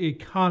shutting the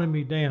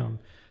economy down.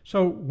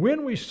 So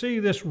when we see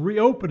this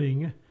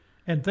reopening,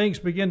 and things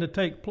begin to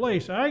take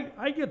place,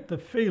 I get the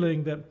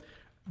feeling that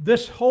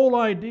this whole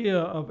idea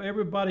of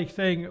everybody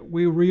saying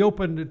we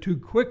reopened too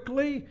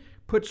quickly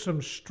put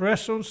some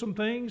stress on some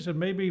things, and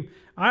maybe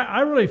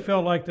I really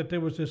felt like that there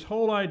was this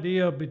whole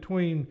idea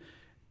between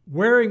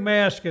wearing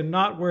masks and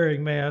not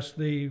wearing masks,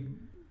 the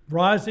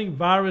rising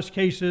virus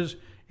cases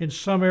in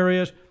some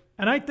areas,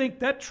 and I think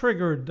that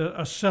triggered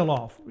a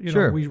sell-off.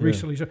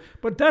 Recently,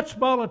 but that's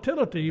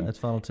volatility. That's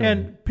volatility,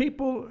 and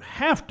people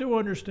have to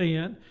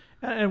understand.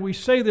 And we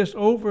say this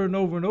over and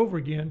over and over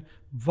again,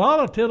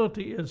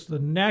 volatility is the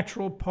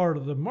natural part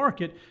of the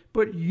market,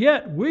 but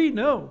yet we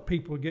know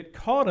people get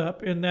caught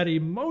up in that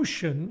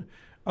emotion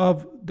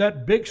of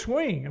that big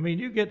swing. I mean,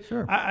 you get,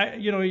 I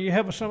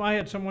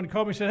had someone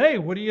call me and said, "Hey,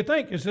 what do you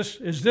think? Is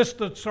this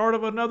the start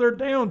of another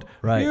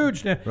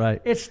huge down?"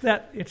 Right. It's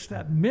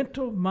that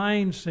mental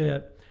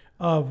mindset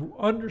of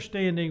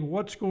understanding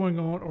what's going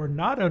on or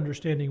not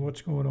understanding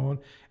what's going on.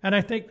 And I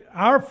think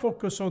our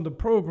focus on the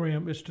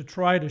program is to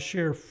try to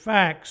share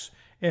facts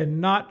and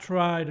not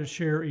try to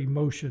share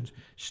emotions.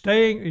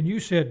 And you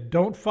said,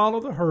 don't follow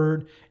the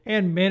herd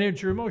and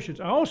manage your emotions.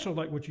 I also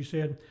like what you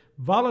said,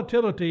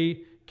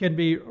 volatility can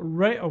be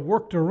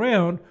worked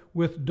around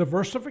with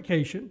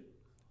diversification,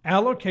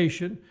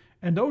 allocation,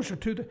 and those are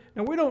two.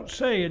 And we don't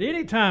say at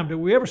any time, do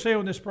we ever say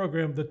on this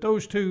program that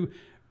those two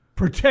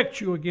protect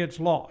you against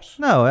loss?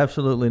 No,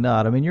 absolutely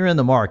not. I mean, you're in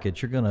the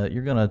market. You're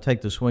gonna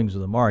take the swings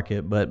of the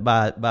market, but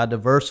by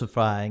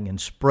diversifying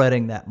and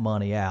spreading that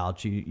money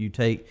out, you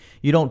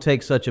don't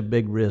take such a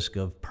big risk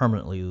of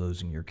permanently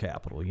losing your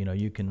capital.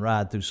 You can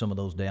ride through some of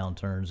those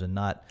downturns and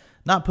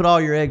not put all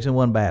your eggs in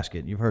one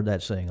basket. You've heard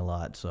that saying a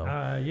lot. So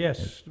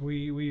yes,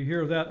 we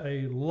hear that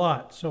a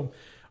lot. So,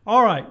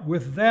 all right.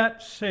 With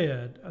that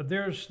said,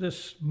 there's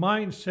this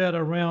mindset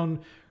around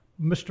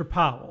Mr.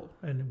 Powell,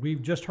 and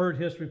we've just heard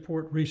his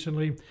report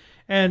recently,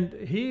 and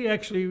he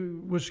actually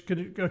was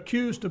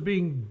accused of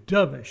being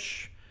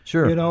dovish,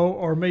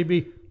 or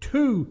maybe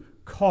too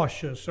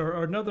cautious,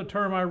 or another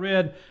term I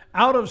read,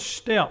 out of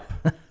step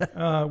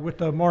with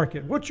the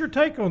market. What's your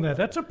take on that?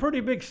 That's a pretty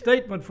big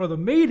statement for the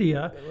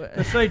media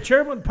to say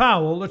Chairman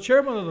Powell, the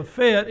chairman of the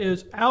Fed,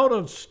 is out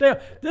of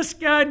step. This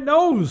guy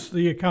knows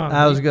the economy.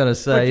 I was going to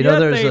say,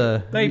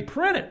 they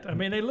print it. I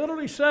mean, they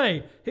literally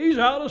say he's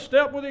out of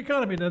step with the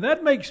economy. Now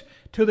that makes,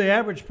 to the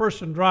average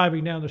person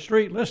driving down the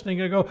street listening,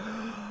 they go,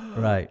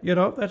 right.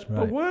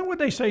 But why would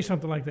they say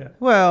something like that?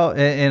 Well,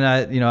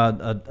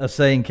 a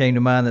saying came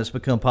to mind that's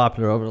become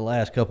popular over the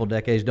last couple of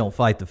decades: "Don't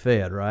fight the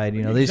Fed." Right?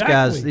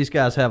 Exactly. These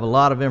guys have a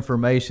lot of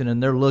information,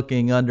 and they're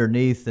looking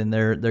underneath, and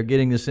they're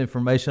getting this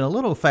information a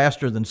little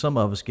faster than some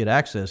of us get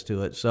access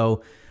to it.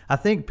 So I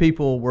think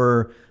people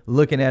were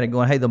looking at it,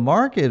 going, "Hey, the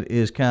market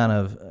is kind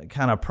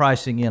of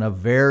pricing in a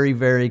very,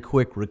 very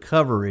quick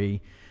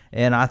recovery."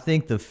 And I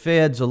think the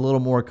Fed's a little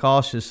more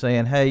cautious,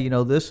 saying, "Hey,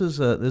 this is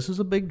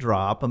a big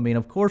drop. I mean,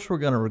 of course we're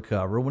going to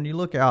recover. When you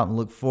look out and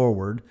look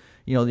forward,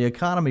 the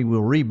economy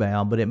will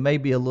rebound, but it may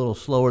be a little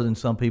slower than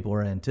some people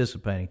are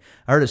anticipating."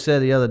 I heard it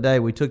said the other day,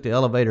 we took the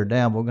elevator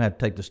down, but we're going to have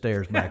to take the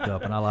stairs back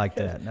up, and I like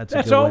that.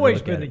 That's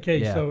always been the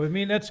case, though. I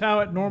mean, that's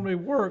how it normally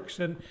works.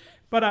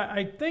 But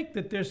I think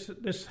that there's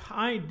this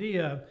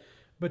idea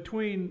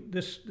between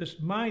this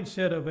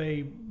mindset of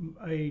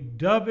a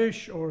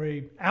dovish or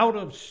a out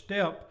of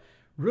step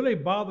really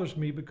bothers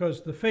me,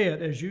 because the Fed,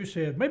 as you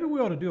said, maybe we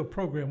ought to do a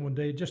program one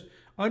day just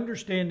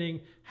understanding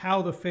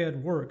how the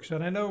Fed works.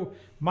 And I know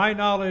my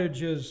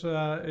knowledge is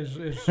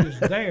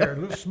there, a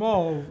little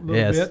small,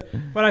 bit,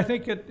 but I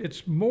think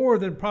it's more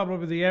than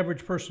probably the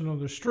average person on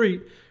the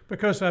street,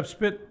 because I've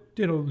spent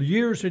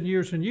years and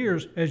years and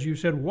years, as you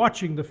said,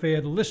 watching the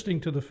Fed,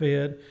 listening to the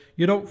Fed.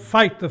 You don't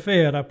fight the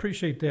Fed. I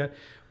appreciate that.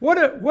 What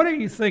do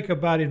you think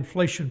about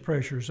inflation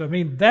pressures? I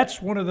mean,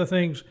 that's one of the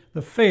things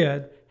the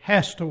Fed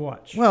has to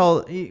watch.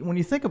 Well, when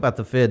you think about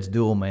the Fed's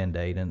dual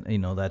mandate, and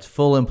that's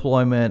full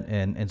employment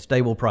and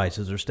stable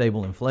prices or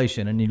stable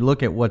inflation, and you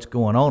look at what's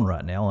going on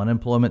right now,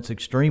 unemployment's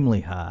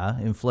extremely high,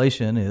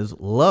 inflation is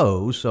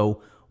low,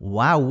 so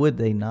why would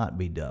they not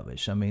be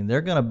dovish? I mean,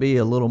 they're going to be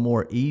a little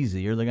more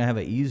easier. They're going to have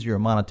an easier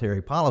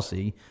monetary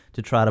policy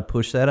to try to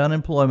push that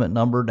unemployment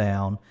number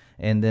down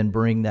and then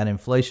bring that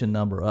inflation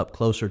number up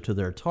closer to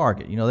their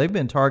target. They've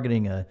been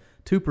targeting a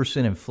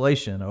 2%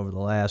 inflation over the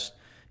last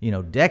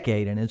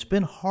decade, and it's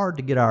been hard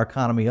to get our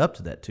economy up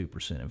to that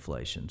 2%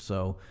 inflation.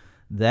 So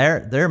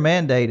their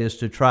mandate is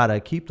to try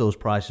to keep those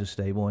prices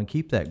stable and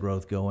keep that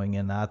growth going.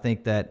 And I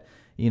think that,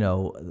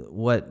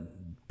 what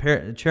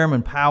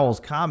Chairman Powell's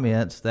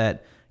comments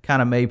that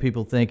kind of made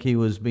people think he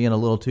was being a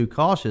little too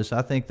cautious,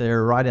 I think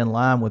they're right in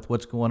line with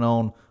what's going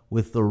on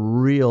with the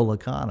real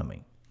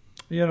economy.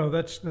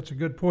 That's a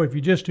good point. If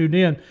you just tuned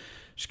in,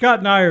 Scott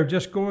and I are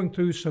just going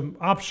through some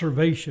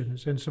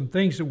observations and some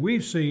things that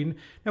we've seen.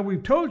 And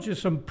we've told you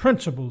some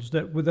principles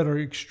that are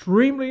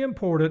extremely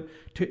important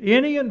to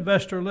any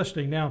investor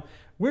listening. Now,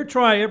 we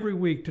try every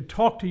week to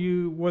talk to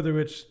you, whether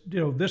it's,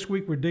 this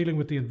week we're dealing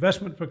with the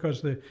investment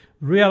because the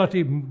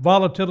reality,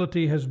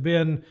 volatility has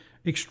been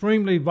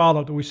extremely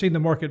volatile. We've seen the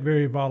market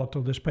very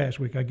volatile this past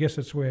week. I guess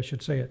that's the way I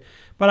should say it.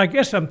 But I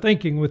guess I'm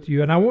thinking with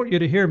you, and I want you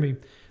to hear me.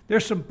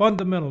 There's some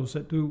fundamentals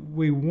that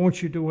we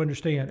want you to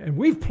understand. And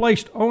we've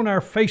placed on our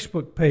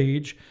Facebook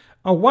page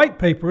a white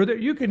paper that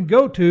you can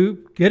go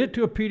to, get it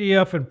to a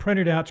PDF and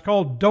print it out. It's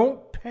called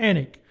Don't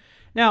Panic.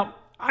 Now,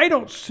 I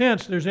don't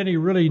sense there's any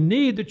really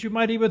need that you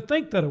might even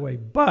think that way,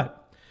 but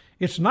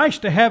it's nice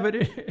to have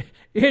it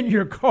in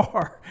your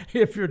car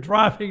if you're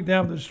driving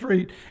down the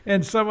street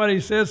and somebody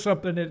says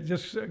something that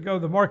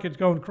the market's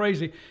going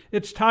crazy.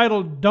 It's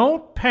titled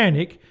Don't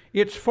Panic.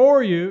 It's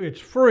for you.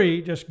 It's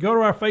free. Just go to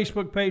our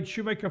Facebook page,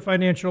 Shoemaker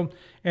Financial,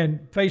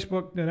 and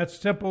Facebook. And that's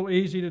simple,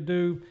 easy to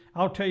do.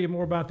 I'll tell you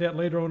more about that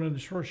later on in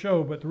the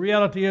show. But the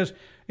reality is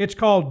it's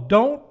called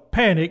Don't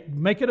Panic.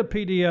 Make it a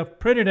PDF,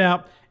 print it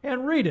out,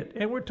 and read it.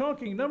 And we're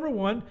talking, number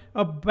one,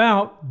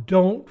 about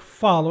don't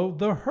follow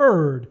the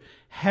herd.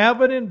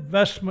 Have an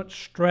investment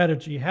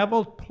strategy. Have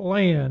a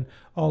plan,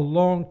 a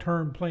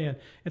long-term plan.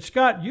 And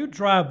Scott, you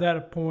drive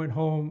that point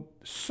home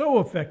so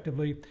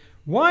effectively.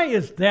 Why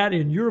is that,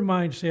 in your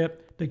mindset,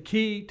 the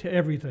key to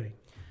everything?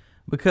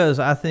 Because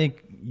I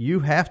think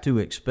you have to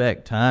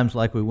expect times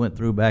like we went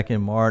through back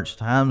in March,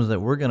 times that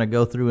we're going to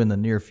go through in the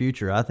near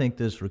future. I think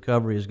this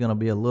recovery is going to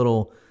be a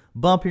little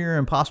bumpier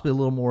and possibly a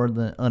little more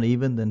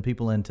uneven than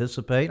people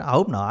anticipate. I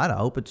hope not. I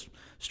hope it's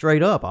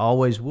straight up. I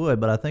always would.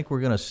 But I think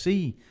we're going to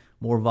see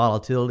more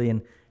volatility,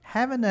 and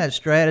having that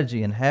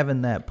strategy and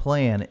having that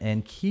plan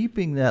and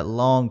keeping that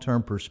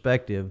long-term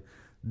perspective,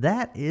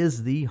 that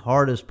is the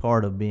hardest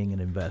part of being an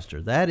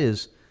investor. That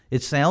is,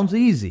 it sounds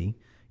easy.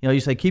 You know, you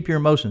say keep your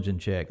emotions in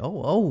check.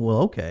 Well,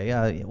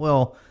 okay.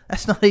 Well,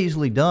 that's not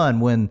easily done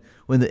when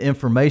the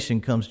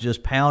information comes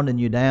just pounding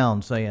you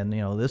down saying,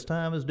 this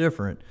time is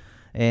different.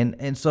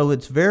 And so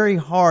it's very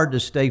hard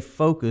to stay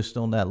focused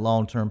on that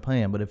long-term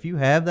plan. But if you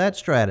have that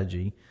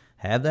strategy,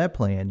 have that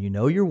plan, you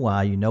know your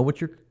why, you know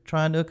what you're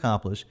trying to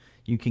accomplish,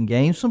 you can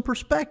gain some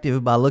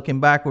perspective by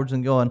looking backwards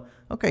and going,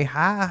 okay,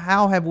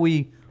 how have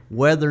we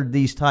weathered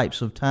these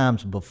types of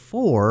times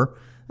before?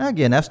 Now,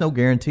 again, that's no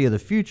guarantee of the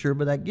future,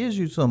 but that gives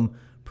you some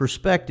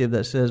perspective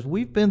that says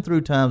we've been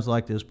through times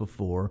like this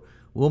before.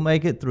 We'll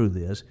make it through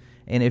this.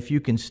 And if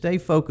you can stay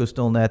focused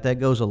on that, that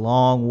goes a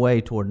long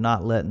way toward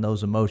not letting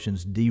those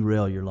emotions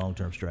derail your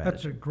long-term strategy.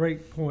 That's a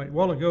great point. A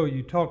while ago,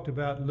 you talked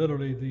about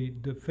literally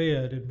the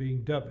Fed and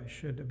being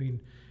dovish and being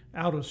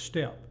out of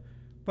step.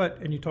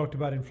 And you talked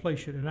about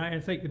inflation, and I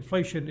think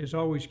inflation is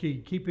always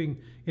key. Keeping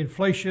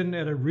inflation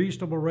at a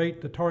reasonable rate.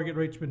 The target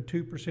rate's been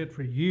 2%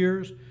 for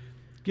years.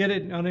 Get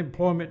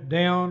unemployment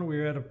down.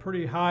 We're at a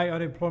pretty high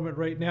unemployment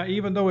rate now,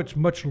 even though it's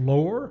much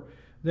lower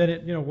than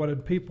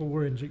what people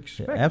were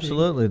expecting. Yeah,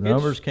 absolutely, the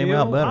numbers came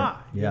out better. High,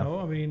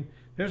 yeah.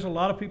 There's a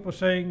lot of people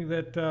saying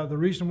that the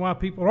reason why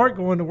people aren't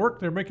going to work,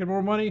 they're making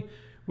more money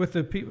with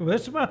the people.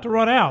 It's about to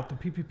run out.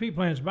 The PPP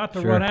plan is about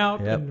to run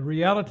out, and the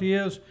reality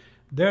is,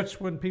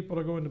 that's when people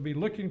are going to be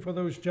looking for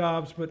those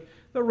jobs. But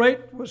the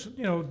rate was,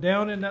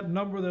 down in that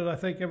number that I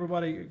think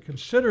everybody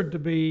considered to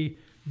be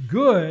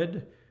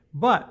good.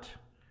 But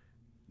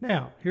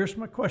now, here's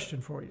my question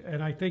for you.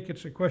 And I think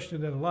it's a question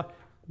that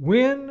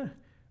when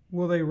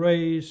will they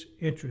raise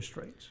interest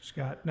rates,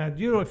 Scott? Now,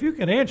 if you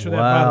can answer that,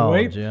 by the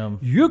way, Jim,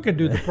 you can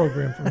do the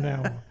program from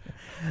now on.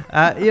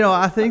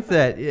 I think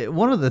that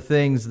one of the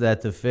things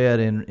that the Fed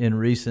in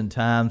recent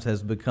times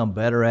has become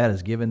better at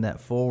is giving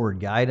that forward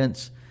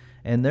guidance.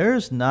 And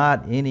there's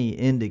not any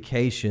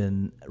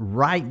indication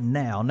right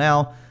now.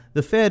 Now,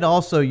 the Fed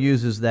also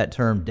uses that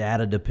term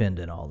data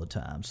dependent all the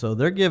time. So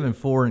they're giving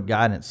forward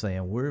guidance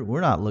saying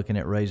we're not looking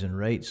at raising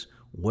rates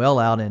well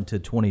out into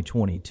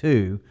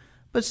 2022.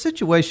 But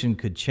situation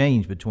could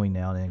change between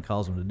now and then and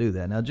cause them to do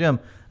that. Now,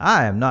 Jim,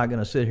 I am not going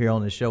to sit here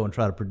on this show and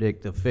try to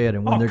predict the Fed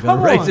and when they're going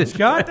to raise it.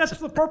 Scott, that's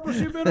the purpose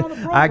you've been on the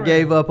program. I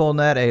gave up on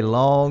that a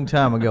long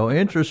time ago.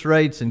 Interest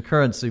rates and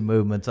currency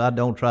movements, I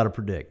don't try to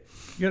predict.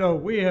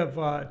 We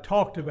have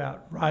talked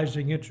about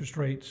rising interest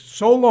rates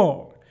so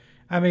long.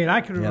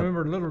 I can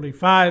remember literally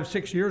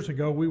 5-6 years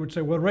ago, we would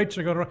say, well, rates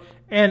are going to rise,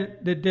 and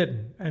it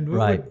didn't. And we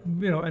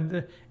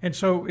would, and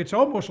so it's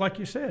almost like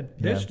you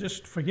said,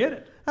 just forget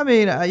it.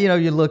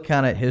 You look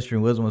kind of at history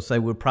and wisdom and say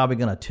we're probably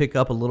going to tick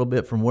up a little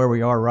bit from where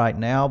we are right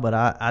now, but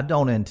I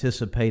don't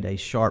anticipate a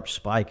sharp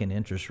spike in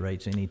interest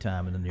rates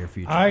anytime in the near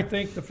future. I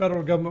think the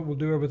federal government will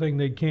do everything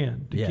they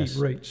can to keep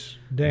rates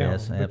down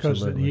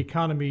because the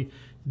economy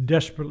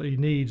desperately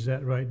needs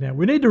that right now.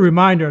 We need to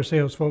remind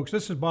ourselves, folks,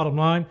 this is bottom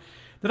line,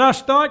 that our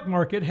stock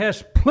market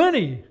has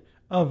plenty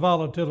of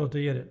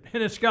volatility in it,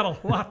 and it's got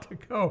a lot to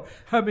go.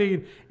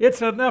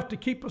 It's enough to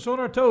keep us on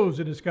our toes,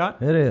 isn't it,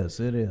 Scott? It is.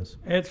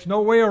 It's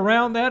no way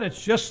around that.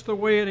 It's just the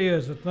way it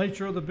is, the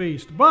nature of the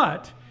beast.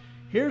 But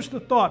here's the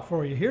thought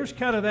for you. Here's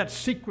kind of that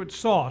secret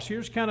sauce.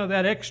 Here's kind of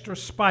that extra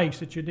spice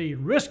that you need.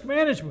 Risk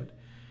management.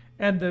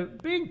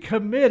 And being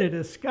committed,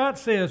 as Scott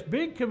says,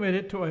 being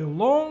committed to a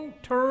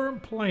long-term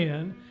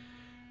plan.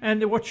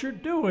 And what you're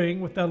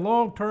doing with that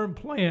long-term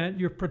plan,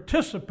 you're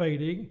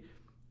participating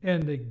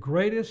in the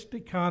greatest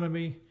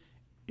economy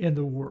in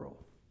the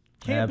world.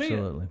 Can't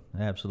Absolutely.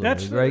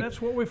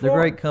 That's what we They're for.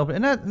 great company,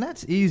 and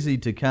that's easy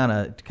to kind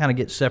of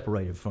get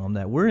separated from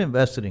that. We're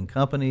invested in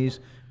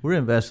companies. We're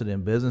invested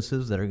in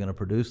businesses that are going to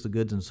produce the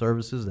goods and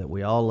services that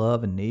we all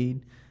love and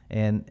need,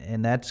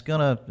 and that's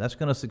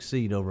gonna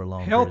succeed over a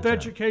long Health, period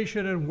of time.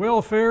 education, and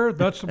welfare.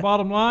 That's the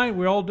bottom line.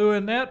 We're all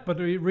doing that, but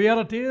the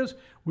reality is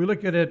we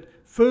look at it: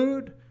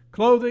 food,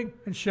 clothing,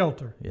 and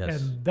shelter.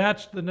 Yes. And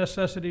that's the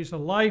necessities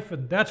of life,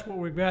 and that's what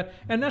we've got,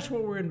 and that's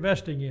what we're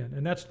investing in,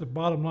 and that's the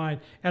bottom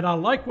line. And I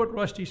like what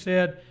Rusty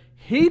said.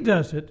 He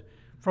does it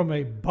from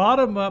a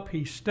bottom up.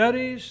 He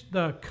studies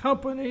the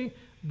company,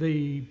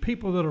 the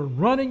people that are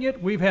running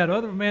it. We've had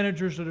other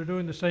managers that are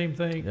doing the same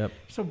thing. Yep.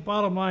 So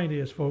bottom line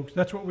is, folks,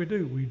 that's what we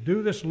do. We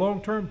do this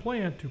long-term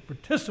plan to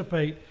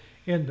participate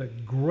in the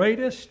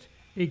greatest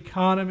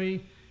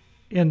economy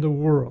in the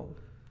world.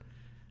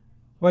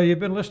 Well, you've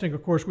been listening,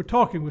 of course. We're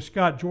talking with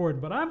Scott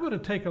Jordan, but I'm going to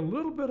take a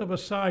little bit of a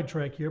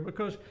sidetrack here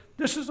because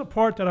this is a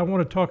part that I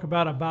want to talk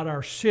about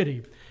our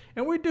city.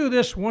 And we do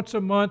this once a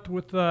month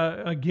with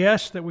a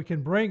guest that we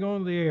can bring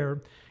on the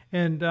air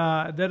and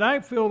that I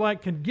feel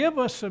like can give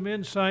us some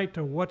insight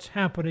to what's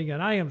happening.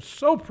 And I am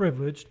so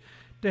privileged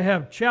to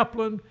have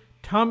Chaplain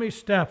Tommy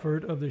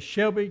Stafford of the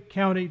Shelby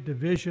County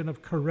Division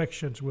of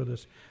Corrections with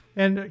us.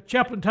 And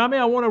Chaplain Tommy,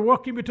 I want to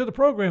welcome you to the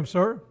program,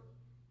 sir.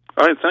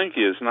 All right, thank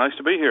you. It's nice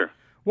to be here.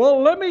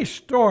 Well, let me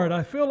start.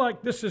 I feel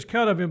like this is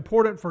kind of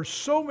important for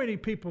so many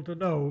people to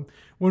know.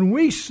 When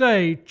we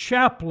say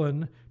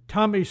Chaplain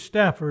Tommy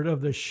Stafford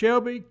of the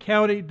Shelby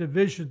County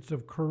Divisions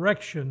of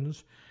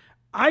Corrections,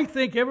 I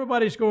think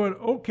everybody's going,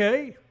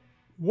 okay,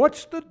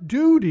 what's the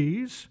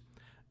duties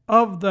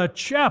of the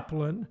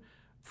chaplain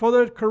for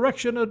the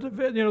correction of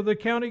the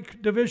county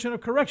division of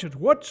corrections?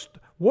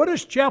 What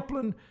does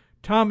Chaplain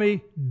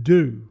Tommy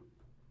do?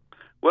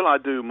 Well, I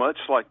do much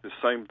like the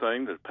same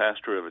thing that a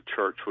pastor of a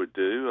church would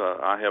do.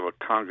 I have a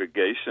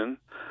congregation.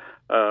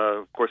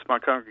 Of course, my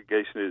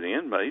congregation is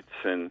inmates,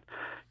 and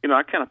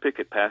I kind of pick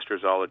at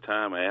pastors all the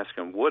time. I ask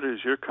them, "What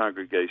is your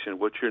congregation?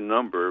 What's your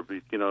number?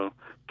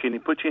 Can you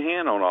put your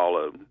hand on all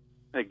of them?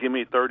 Hey, give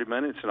me 30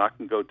 minutes, and I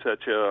can go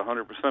touch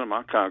 100% of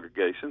my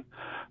congregation."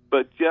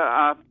 But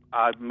yeah,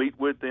 I meet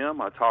with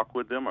them, I talk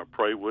with them, I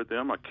pray with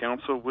them, I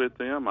counsel with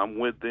them. I'm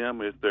with them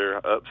with their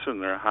ups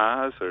and their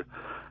highs, or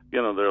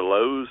their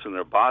lows and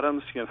their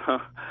bottoms.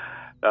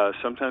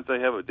 Sometimes they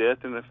have a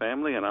death in the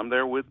family, and I'm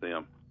there with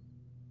them.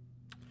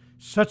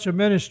 Such a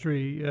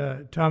ministry,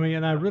 Tommy,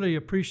 and I really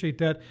appreciate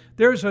that.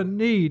 There's a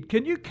need.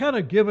 Can you kind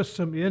of give us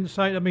some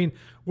insight? I mean,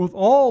 with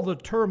all the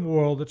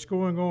turmoil that's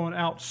going on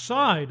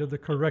outside of the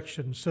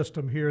correction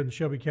system here in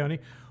Shelby County,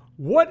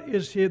 what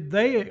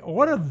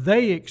are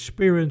they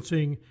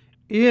experiencing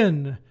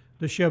in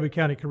the Shelby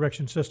County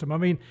Correction System? I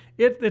mean,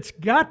 it's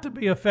got to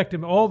be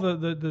affecting all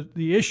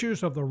the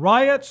issues of the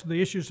riots,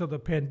 the issues of the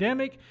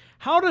pandemic.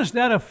 How does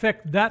that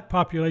affect that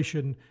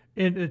population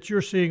that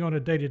you're seeing on a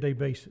day-to-day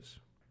basis?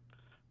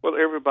 Well,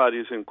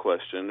 everybody's in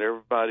question.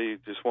 Everybody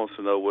just wants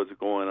to know what's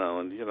going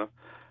on.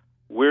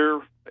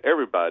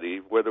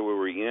 Everybody, whether we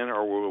were in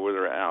or whether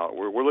we're out,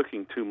 we're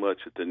looking too much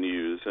at the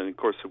news. And, of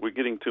course, if we're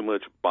getting too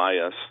much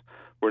bias,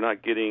 we're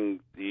not getting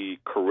the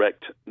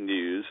correct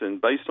news.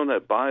 And based on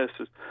that bias,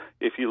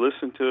 if you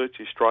listen to it,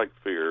 you strike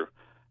fear.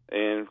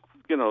 And,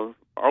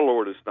 our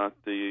Lord is not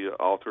the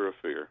author of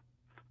fear.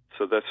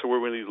 So that's where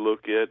we need to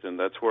look at, and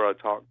that's where I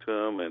talk to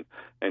them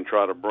and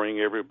try to bring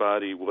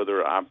everybody,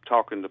 whether I'm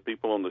talking to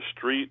people on the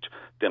street,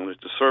 down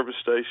at the service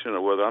station,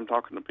 or whether I'm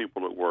talking to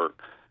people at work,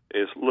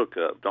 is look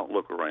up, don't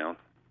look around.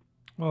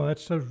 Well,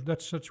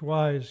 that's such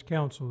wise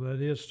counsel.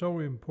 That is so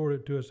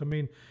important to us. I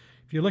mean,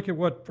 if you look at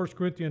what 1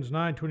 Corinthians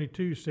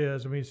 9:22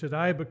 says, it says,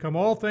 "I have become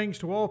all things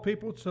to all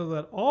people, so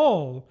that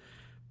all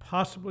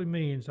possibly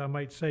means I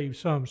might save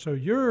some." So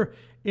you're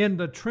in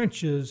the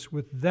trenches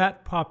with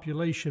that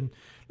population.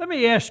 Let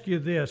me ask you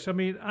this. I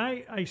mean,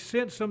 I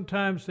sense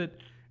sometimes that,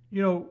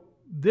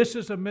 this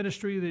is a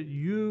ministry that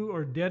you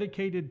are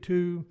dedicated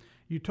to.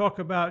 You talk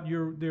about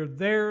you're doing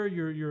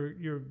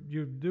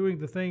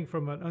the thing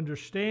from an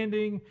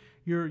understanding.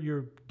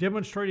 You're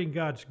demonstrating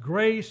God's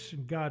grace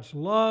and God's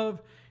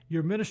love.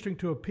 You're ministering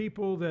to a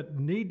people that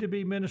need to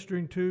be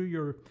ministering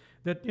to.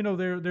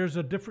 There's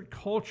a different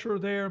culture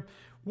there.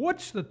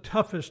 What's the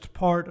toughest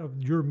part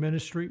of your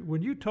ministry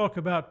when you talk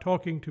about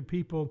talking to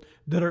people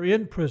that are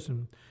in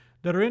prison,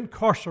 that are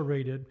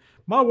incarcerated?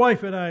 My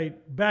wife and I,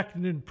 back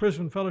in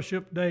prison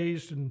fellowship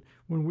days, and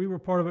when we were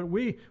part of it,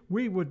 we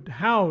would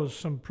house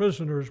some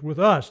prisoners with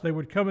us. They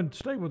would come and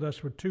stay with us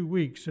for 2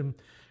 weeks, and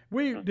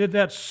we did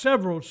that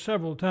several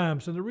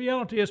times. And the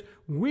reality is,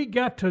 we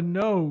got to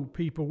know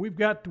people. We've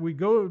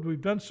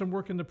done some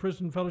work in the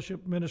prison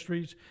fellowship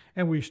ministries,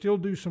 and we still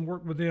do some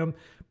work with them.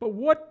 But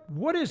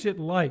what is it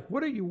like?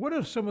 What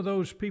are some of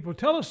those people?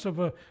 Tell us of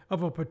a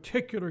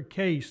particular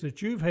case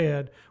that you've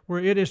had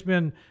where it has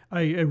been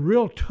a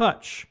real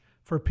touch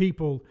for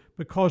people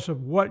because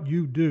of what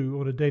you do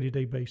on a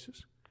day-to-day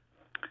basis.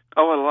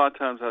 Oh, well, a lot of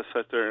times I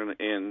sit there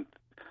and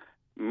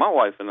my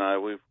wife and I,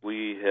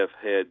 we have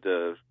had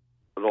the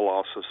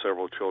loss of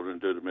several children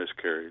due to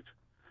miscarriage.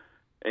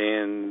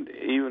 And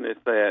even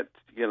at that,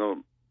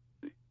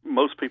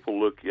 most people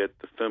look at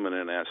the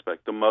feminine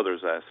aspect, the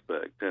mother's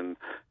aspect, and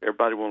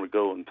everybody want to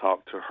go and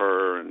talk to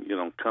her and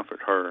comfort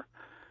her.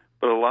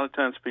 But a lot of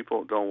times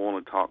people don't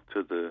want to talk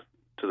to the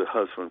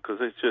husband because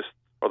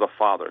or the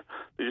father.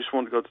 They just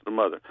want to go to the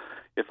mother.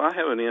 If I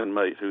have an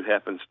inmate who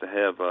happens to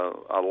have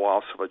a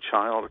loss of a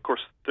child, of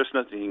course, there's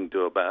nothing he can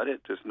do about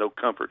it. There's no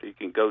comfort he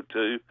can go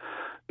to,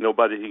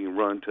 nobody he can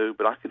run to.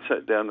 But I can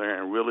sit down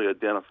there and really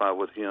identify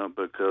with him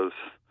because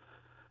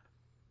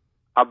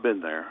I've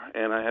been there,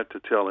 and I have to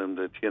tell him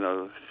that,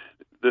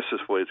 this is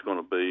the way it's going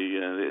to be.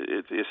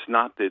 And it's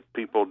not that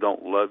people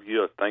don't love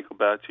you or think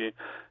about you.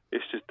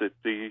 It's just that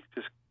you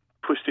just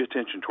push the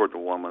attention toward the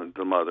woman,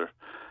 the mother.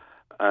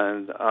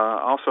 And I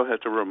also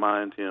have to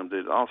remind him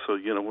that also,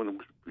 when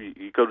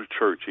you go to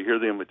church, you hear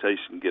the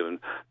invitation given.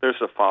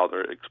 There's a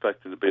father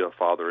expecting to be a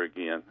father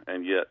again,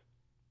 and yet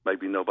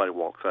maybe nobody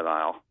walks that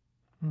aisle.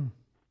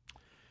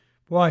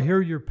 Well, I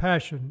hear your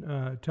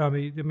passion,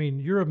 Tommy. I mean,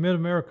 you're a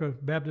Mid-America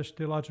Baptist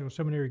Theological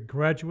Seminary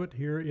graduate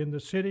here in the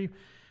city.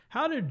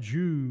 How did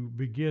you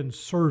begin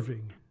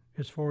serving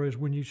as far as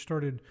when you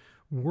started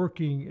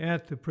working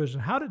at the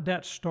prison? How did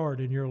that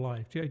start in your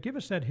life? Give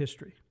us that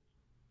history.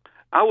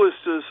 I was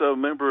just a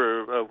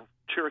member of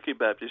Cherokee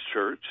Baptist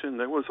Church, and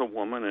there was a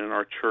woman in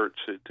our church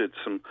that did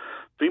some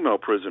female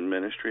prison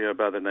ministry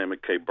by the name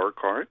of Kay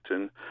Burkhart,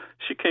 and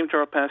she came to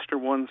our pastor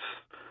one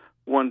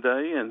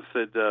day and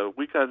said,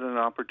 we got an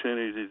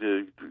opportunity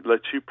to let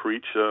you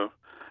preach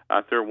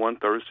out there one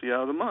Thursday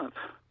out of the month.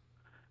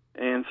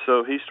 And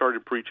so he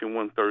started preaching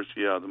one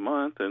Thursday out of the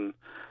month, and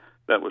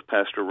that was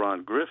Pastor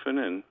Ron Griffin,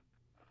 and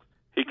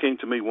he came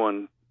to me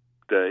one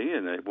day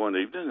and one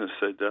evening and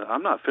said,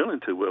 I'm not feeling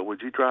too well.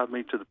 Would you drive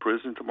me to the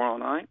prison tomorrow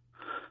night?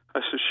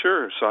 I said,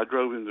 sure. So I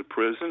drove him to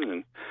prison,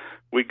 and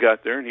we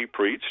got there, and he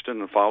preached. And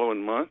the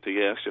following month,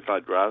 he asked if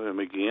I'd drive him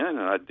again,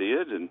 and I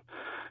did. And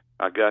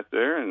I got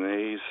there, and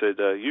he said,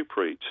 you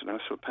preach. And I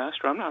said,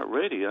 Pastor, I'm not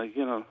ready.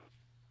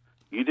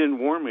 You didn't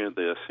warn me of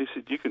this. He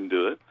said, you can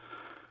do it.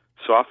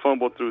 So I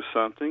fumbled through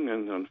something,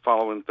 and the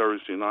following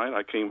Thursday night,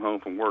 I came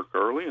home from work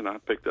early, and I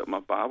picked up my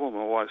Bible.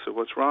 My wife said,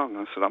 what's wrong?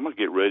 I said, I'm going to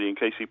get ready in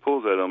case he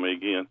pulls that on me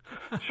again.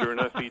 Sure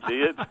enough, he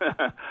did.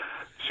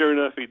 Sure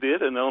enough, he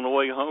did. And on the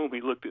way home,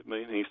 he looked at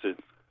me, and he said,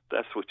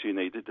 that's what you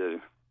need to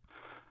do.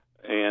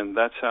 And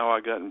that's how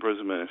I got in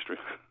prison ministry.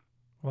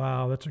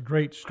 Wow, that's a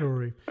great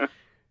story.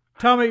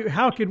 Tommy,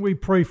 how can we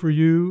pray for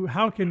you?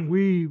 How can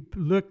we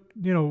look,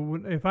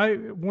 if I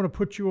want to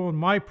put you on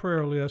my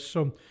prayer list,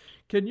 so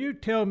can you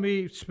tell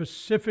me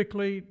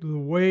specifically the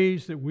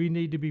ways that we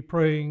need to be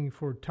praying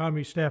for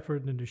Tommy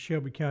Stafford and the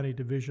Shelby County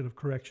Division of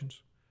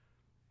Corrections?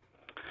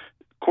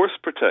 Course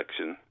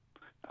protection.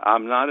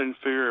 I'm not in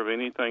fear of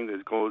anything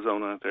that goes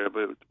on out there,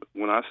 but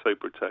when I say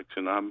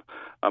protection, I'm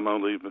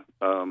only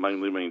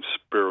mainly mean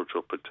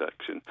spiritual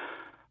protection.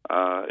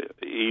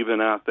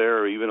 Even out there,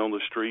 or even on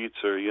the streets,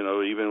 or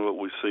even what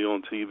we see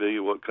on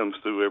TV, what comes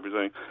through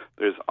everything,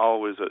 there's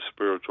always that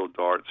spiritual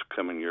darts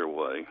coming your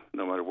way,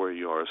 no matter where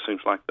you are. It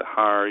seems like the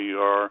higher you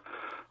are,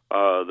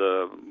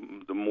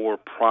 the more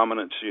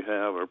prominence you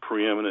have or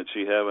preeminence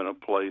you have in a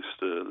place,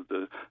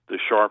 the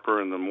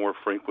sharper and the more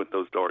frequent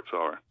those darts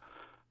are.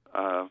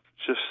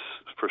 Just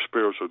for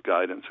spiritual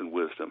guidance and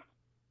wisdom.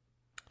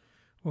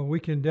 Well,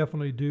 we can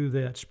definitely do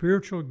that.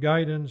 Spiritual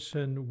guidance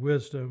and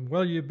wisdom.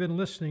 Well, you've been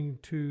listening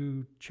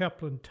to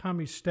Chaplain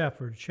Tommy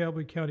Stafford,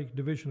 Shelby County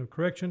Division of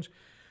Corrections.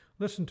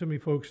 Listen to me,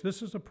 folks.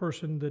 This is a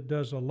person that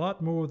does a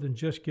lot more than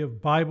just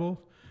give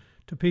Bible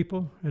to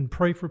people and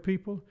pray for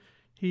people.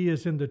 He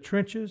is in the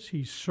trenches.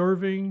 He's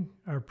serving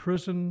our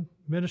prison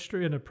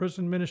ministry, in a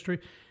prison ministry,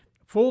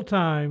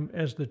 full-time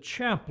as the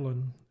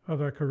chaplain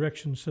of our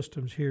correction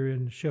systems here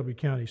in Shelby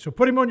County. So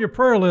put him on your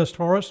prayer list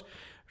for us.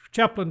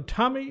 Chaplain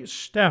Tommy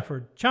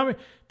Stafford. Tommy,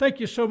 thank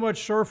you so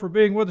much, sir, for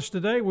being with us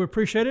today. We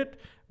appreciate it.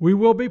 We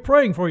will be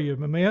praying for you,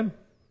 my man.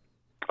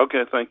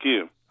 Okay, thank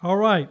you. All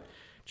right.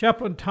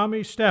 Chaplain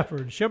Tommy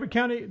Stafford, Shelby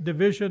County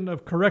Division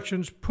of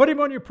Corrections. Put him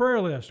on your prayer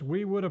list.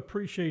 We would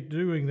appreciate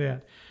doing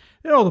that.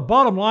 The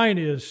bottom line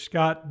is,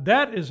 Scott,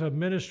 that is a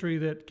ministry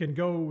that can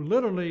go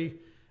literally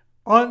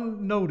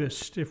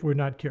unnoticed if we're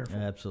not careful.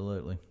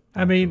 Absolutely.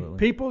 I mean,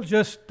 people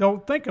just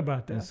don't think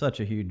about that. It's such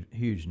a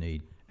huge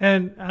need.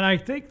 And I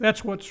think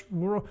that's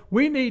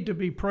we need to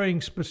be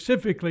praying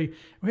specifically.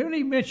 When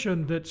he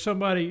mentioned that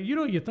somebody,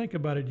 you think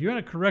about it, you're in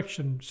a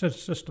correction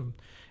system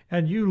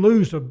and you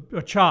lose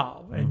a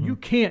child and you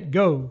can't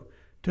go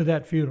to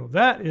that funeral.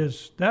 That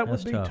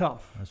would be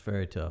tough. That's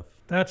very tough.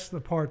 That's the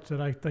part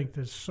that I think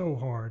is so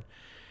hard.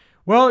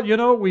 Well,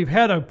 we've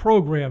had a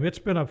program. It's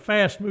been a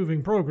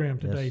fast-moving program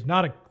today. Yes.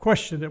 Not a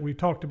question that we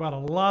talked about a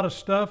lot of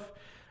stuff.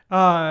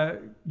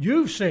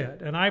 You've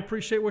said, and I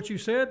appreciate what you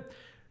said,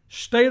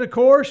 stay the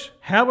course,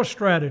 have a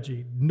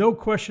strategy. No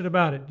question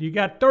about it. You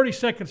got 30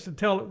 seconds to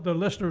tell the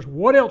listeners.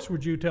 What else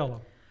would you tell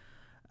them?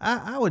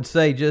 I would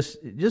say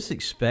just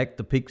expect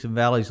the peaks and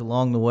valleys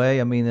along the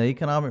way. I mean, the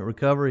economic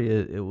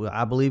recovery,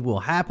 I believe,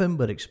 will happen,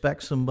 but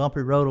expect some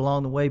bumpy road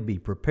along the way. Be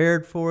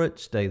prepared for it.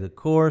 Stay the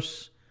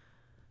course.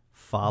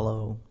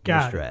 follow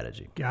the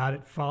strategy. Got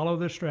it. Follow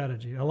the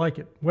strategy. I like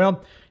it.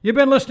 Well, you've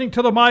been listening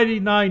to the Mighty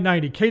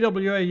 990,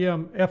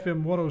 KWAM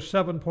FM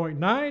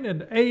 107.9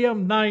 and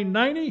AM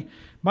 990.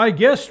 My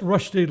guest,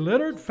 Rusty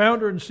Leonard,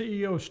 founder and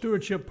CEO of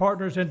Stewardship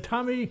Partners, and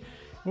Tommy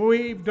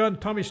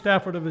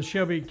Stafford of the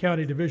Shelby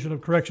County Division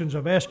of Corrections.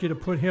 I've asked you to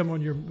put him on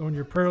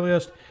your prayer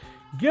list.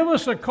 Give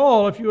us a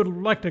call if you would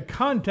like to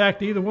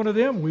contact either one of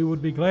them. We would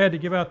be glad to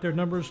give out their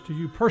numbers to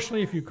you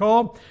personally if you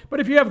call. But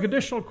if you have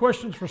additional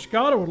questions for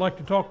Scott or would like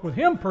to talk with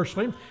him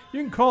personally,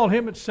 you can call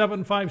him at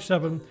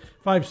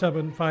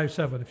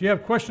 757-5757. If you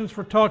have questions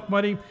for Talk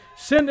Money,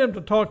 send them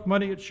to Talk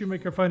Money at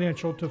Shoemaker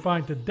Financial. To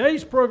find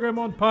today's program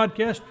on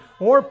podcast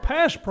or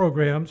past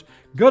programs,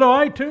 go to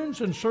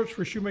iTunes and search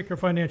for Shoemaker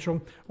Financial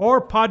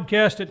or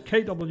podcast at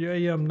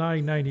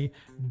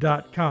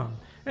KWAM990.com.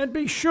 And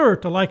be sure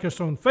to like us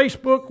on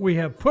Facebook. We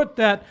have put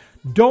that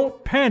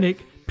Don't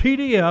Panic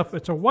PDF.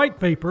 It's a white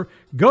paper.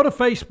 Go to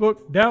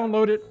Facebook,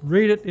 download it,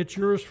 read it. It's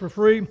yours for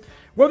free.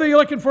 Whether you're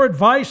looking for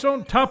advice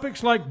on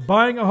topics like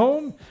buying a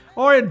home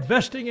or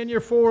investing in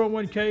your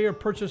 401k or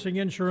purchasing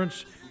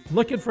insurance,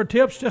 looking for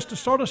tips just to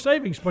start a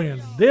savings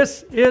plan,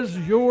 this is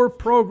your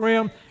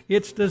program.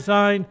 It's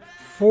designed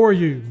for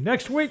you.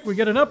 Next week, we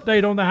get an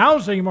update on the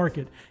housing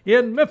market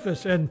in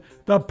Memphis and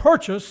the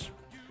purchase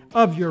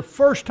of your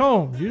first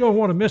home. You don't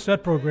want to miss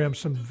that program.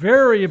 Some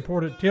very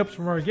important tips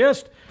from our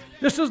guest.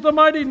 This is the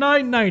Mighty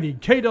 990,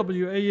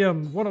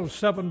 KWAM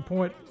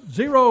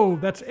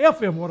 107.0, that's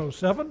FM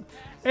 107,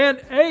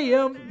 and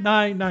AM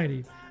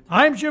 990.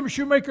 I'm Jim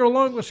Shoemaker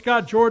along with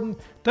Scott Jordan.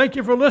 Thank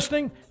you for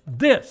listening.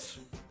 This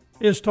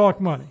is Talk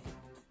Money.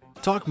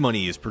 Talk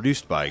Money is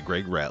produced by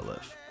Greg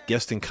Ratliff.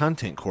 Guest and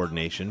content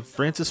coordination,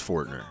 Francis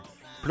Fortner.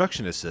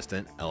 Production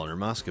assistant, Eleanor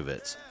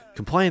Moskovitz.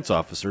 Compliance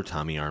officer,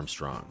 Tommy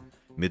Armstrong.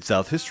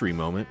 Mid-South History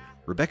Moment,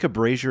 Rebecca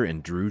Brazier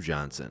and Drew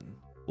Johnson.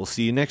 We'll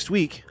see you next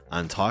week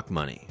on Talk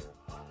Money.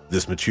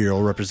 This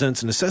material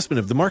represents an assessment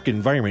of the market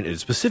environment at a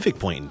specific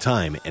point in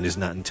time and is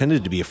not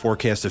intended to be a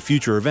forecast of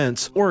future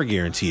events or a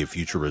guarantee of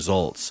future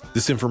results.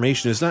 This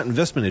information is not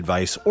investment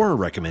advice or a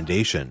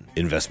recommendation.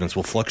 Investments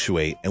will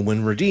fluctuate and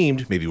when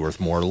redeemed may be worth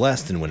more or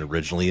less than when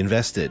originally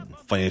invested.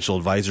 Financial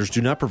advisors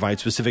do not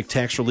provide specific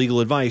tax or legal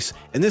advice,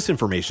 and this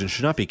information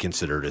should not be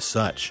considered as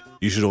such.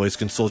 You should always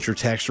consult your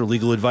tax or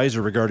legal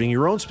advisor regarding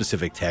your own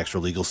specific tax or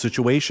legal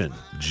situation.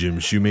 Jim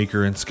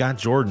Shoemaker and Scott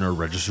Jordan are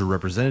registered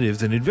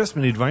representatives and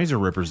investment advisor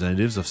representatives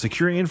of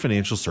Securian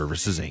Financial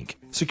Services, Inc.,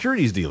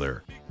 securities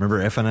dealer.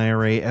 Member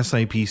FNIRA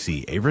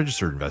SIPC, a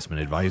registered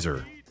investment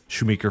advisor.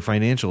 Shoemaker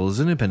Financial is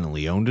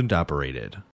independently owned and operated.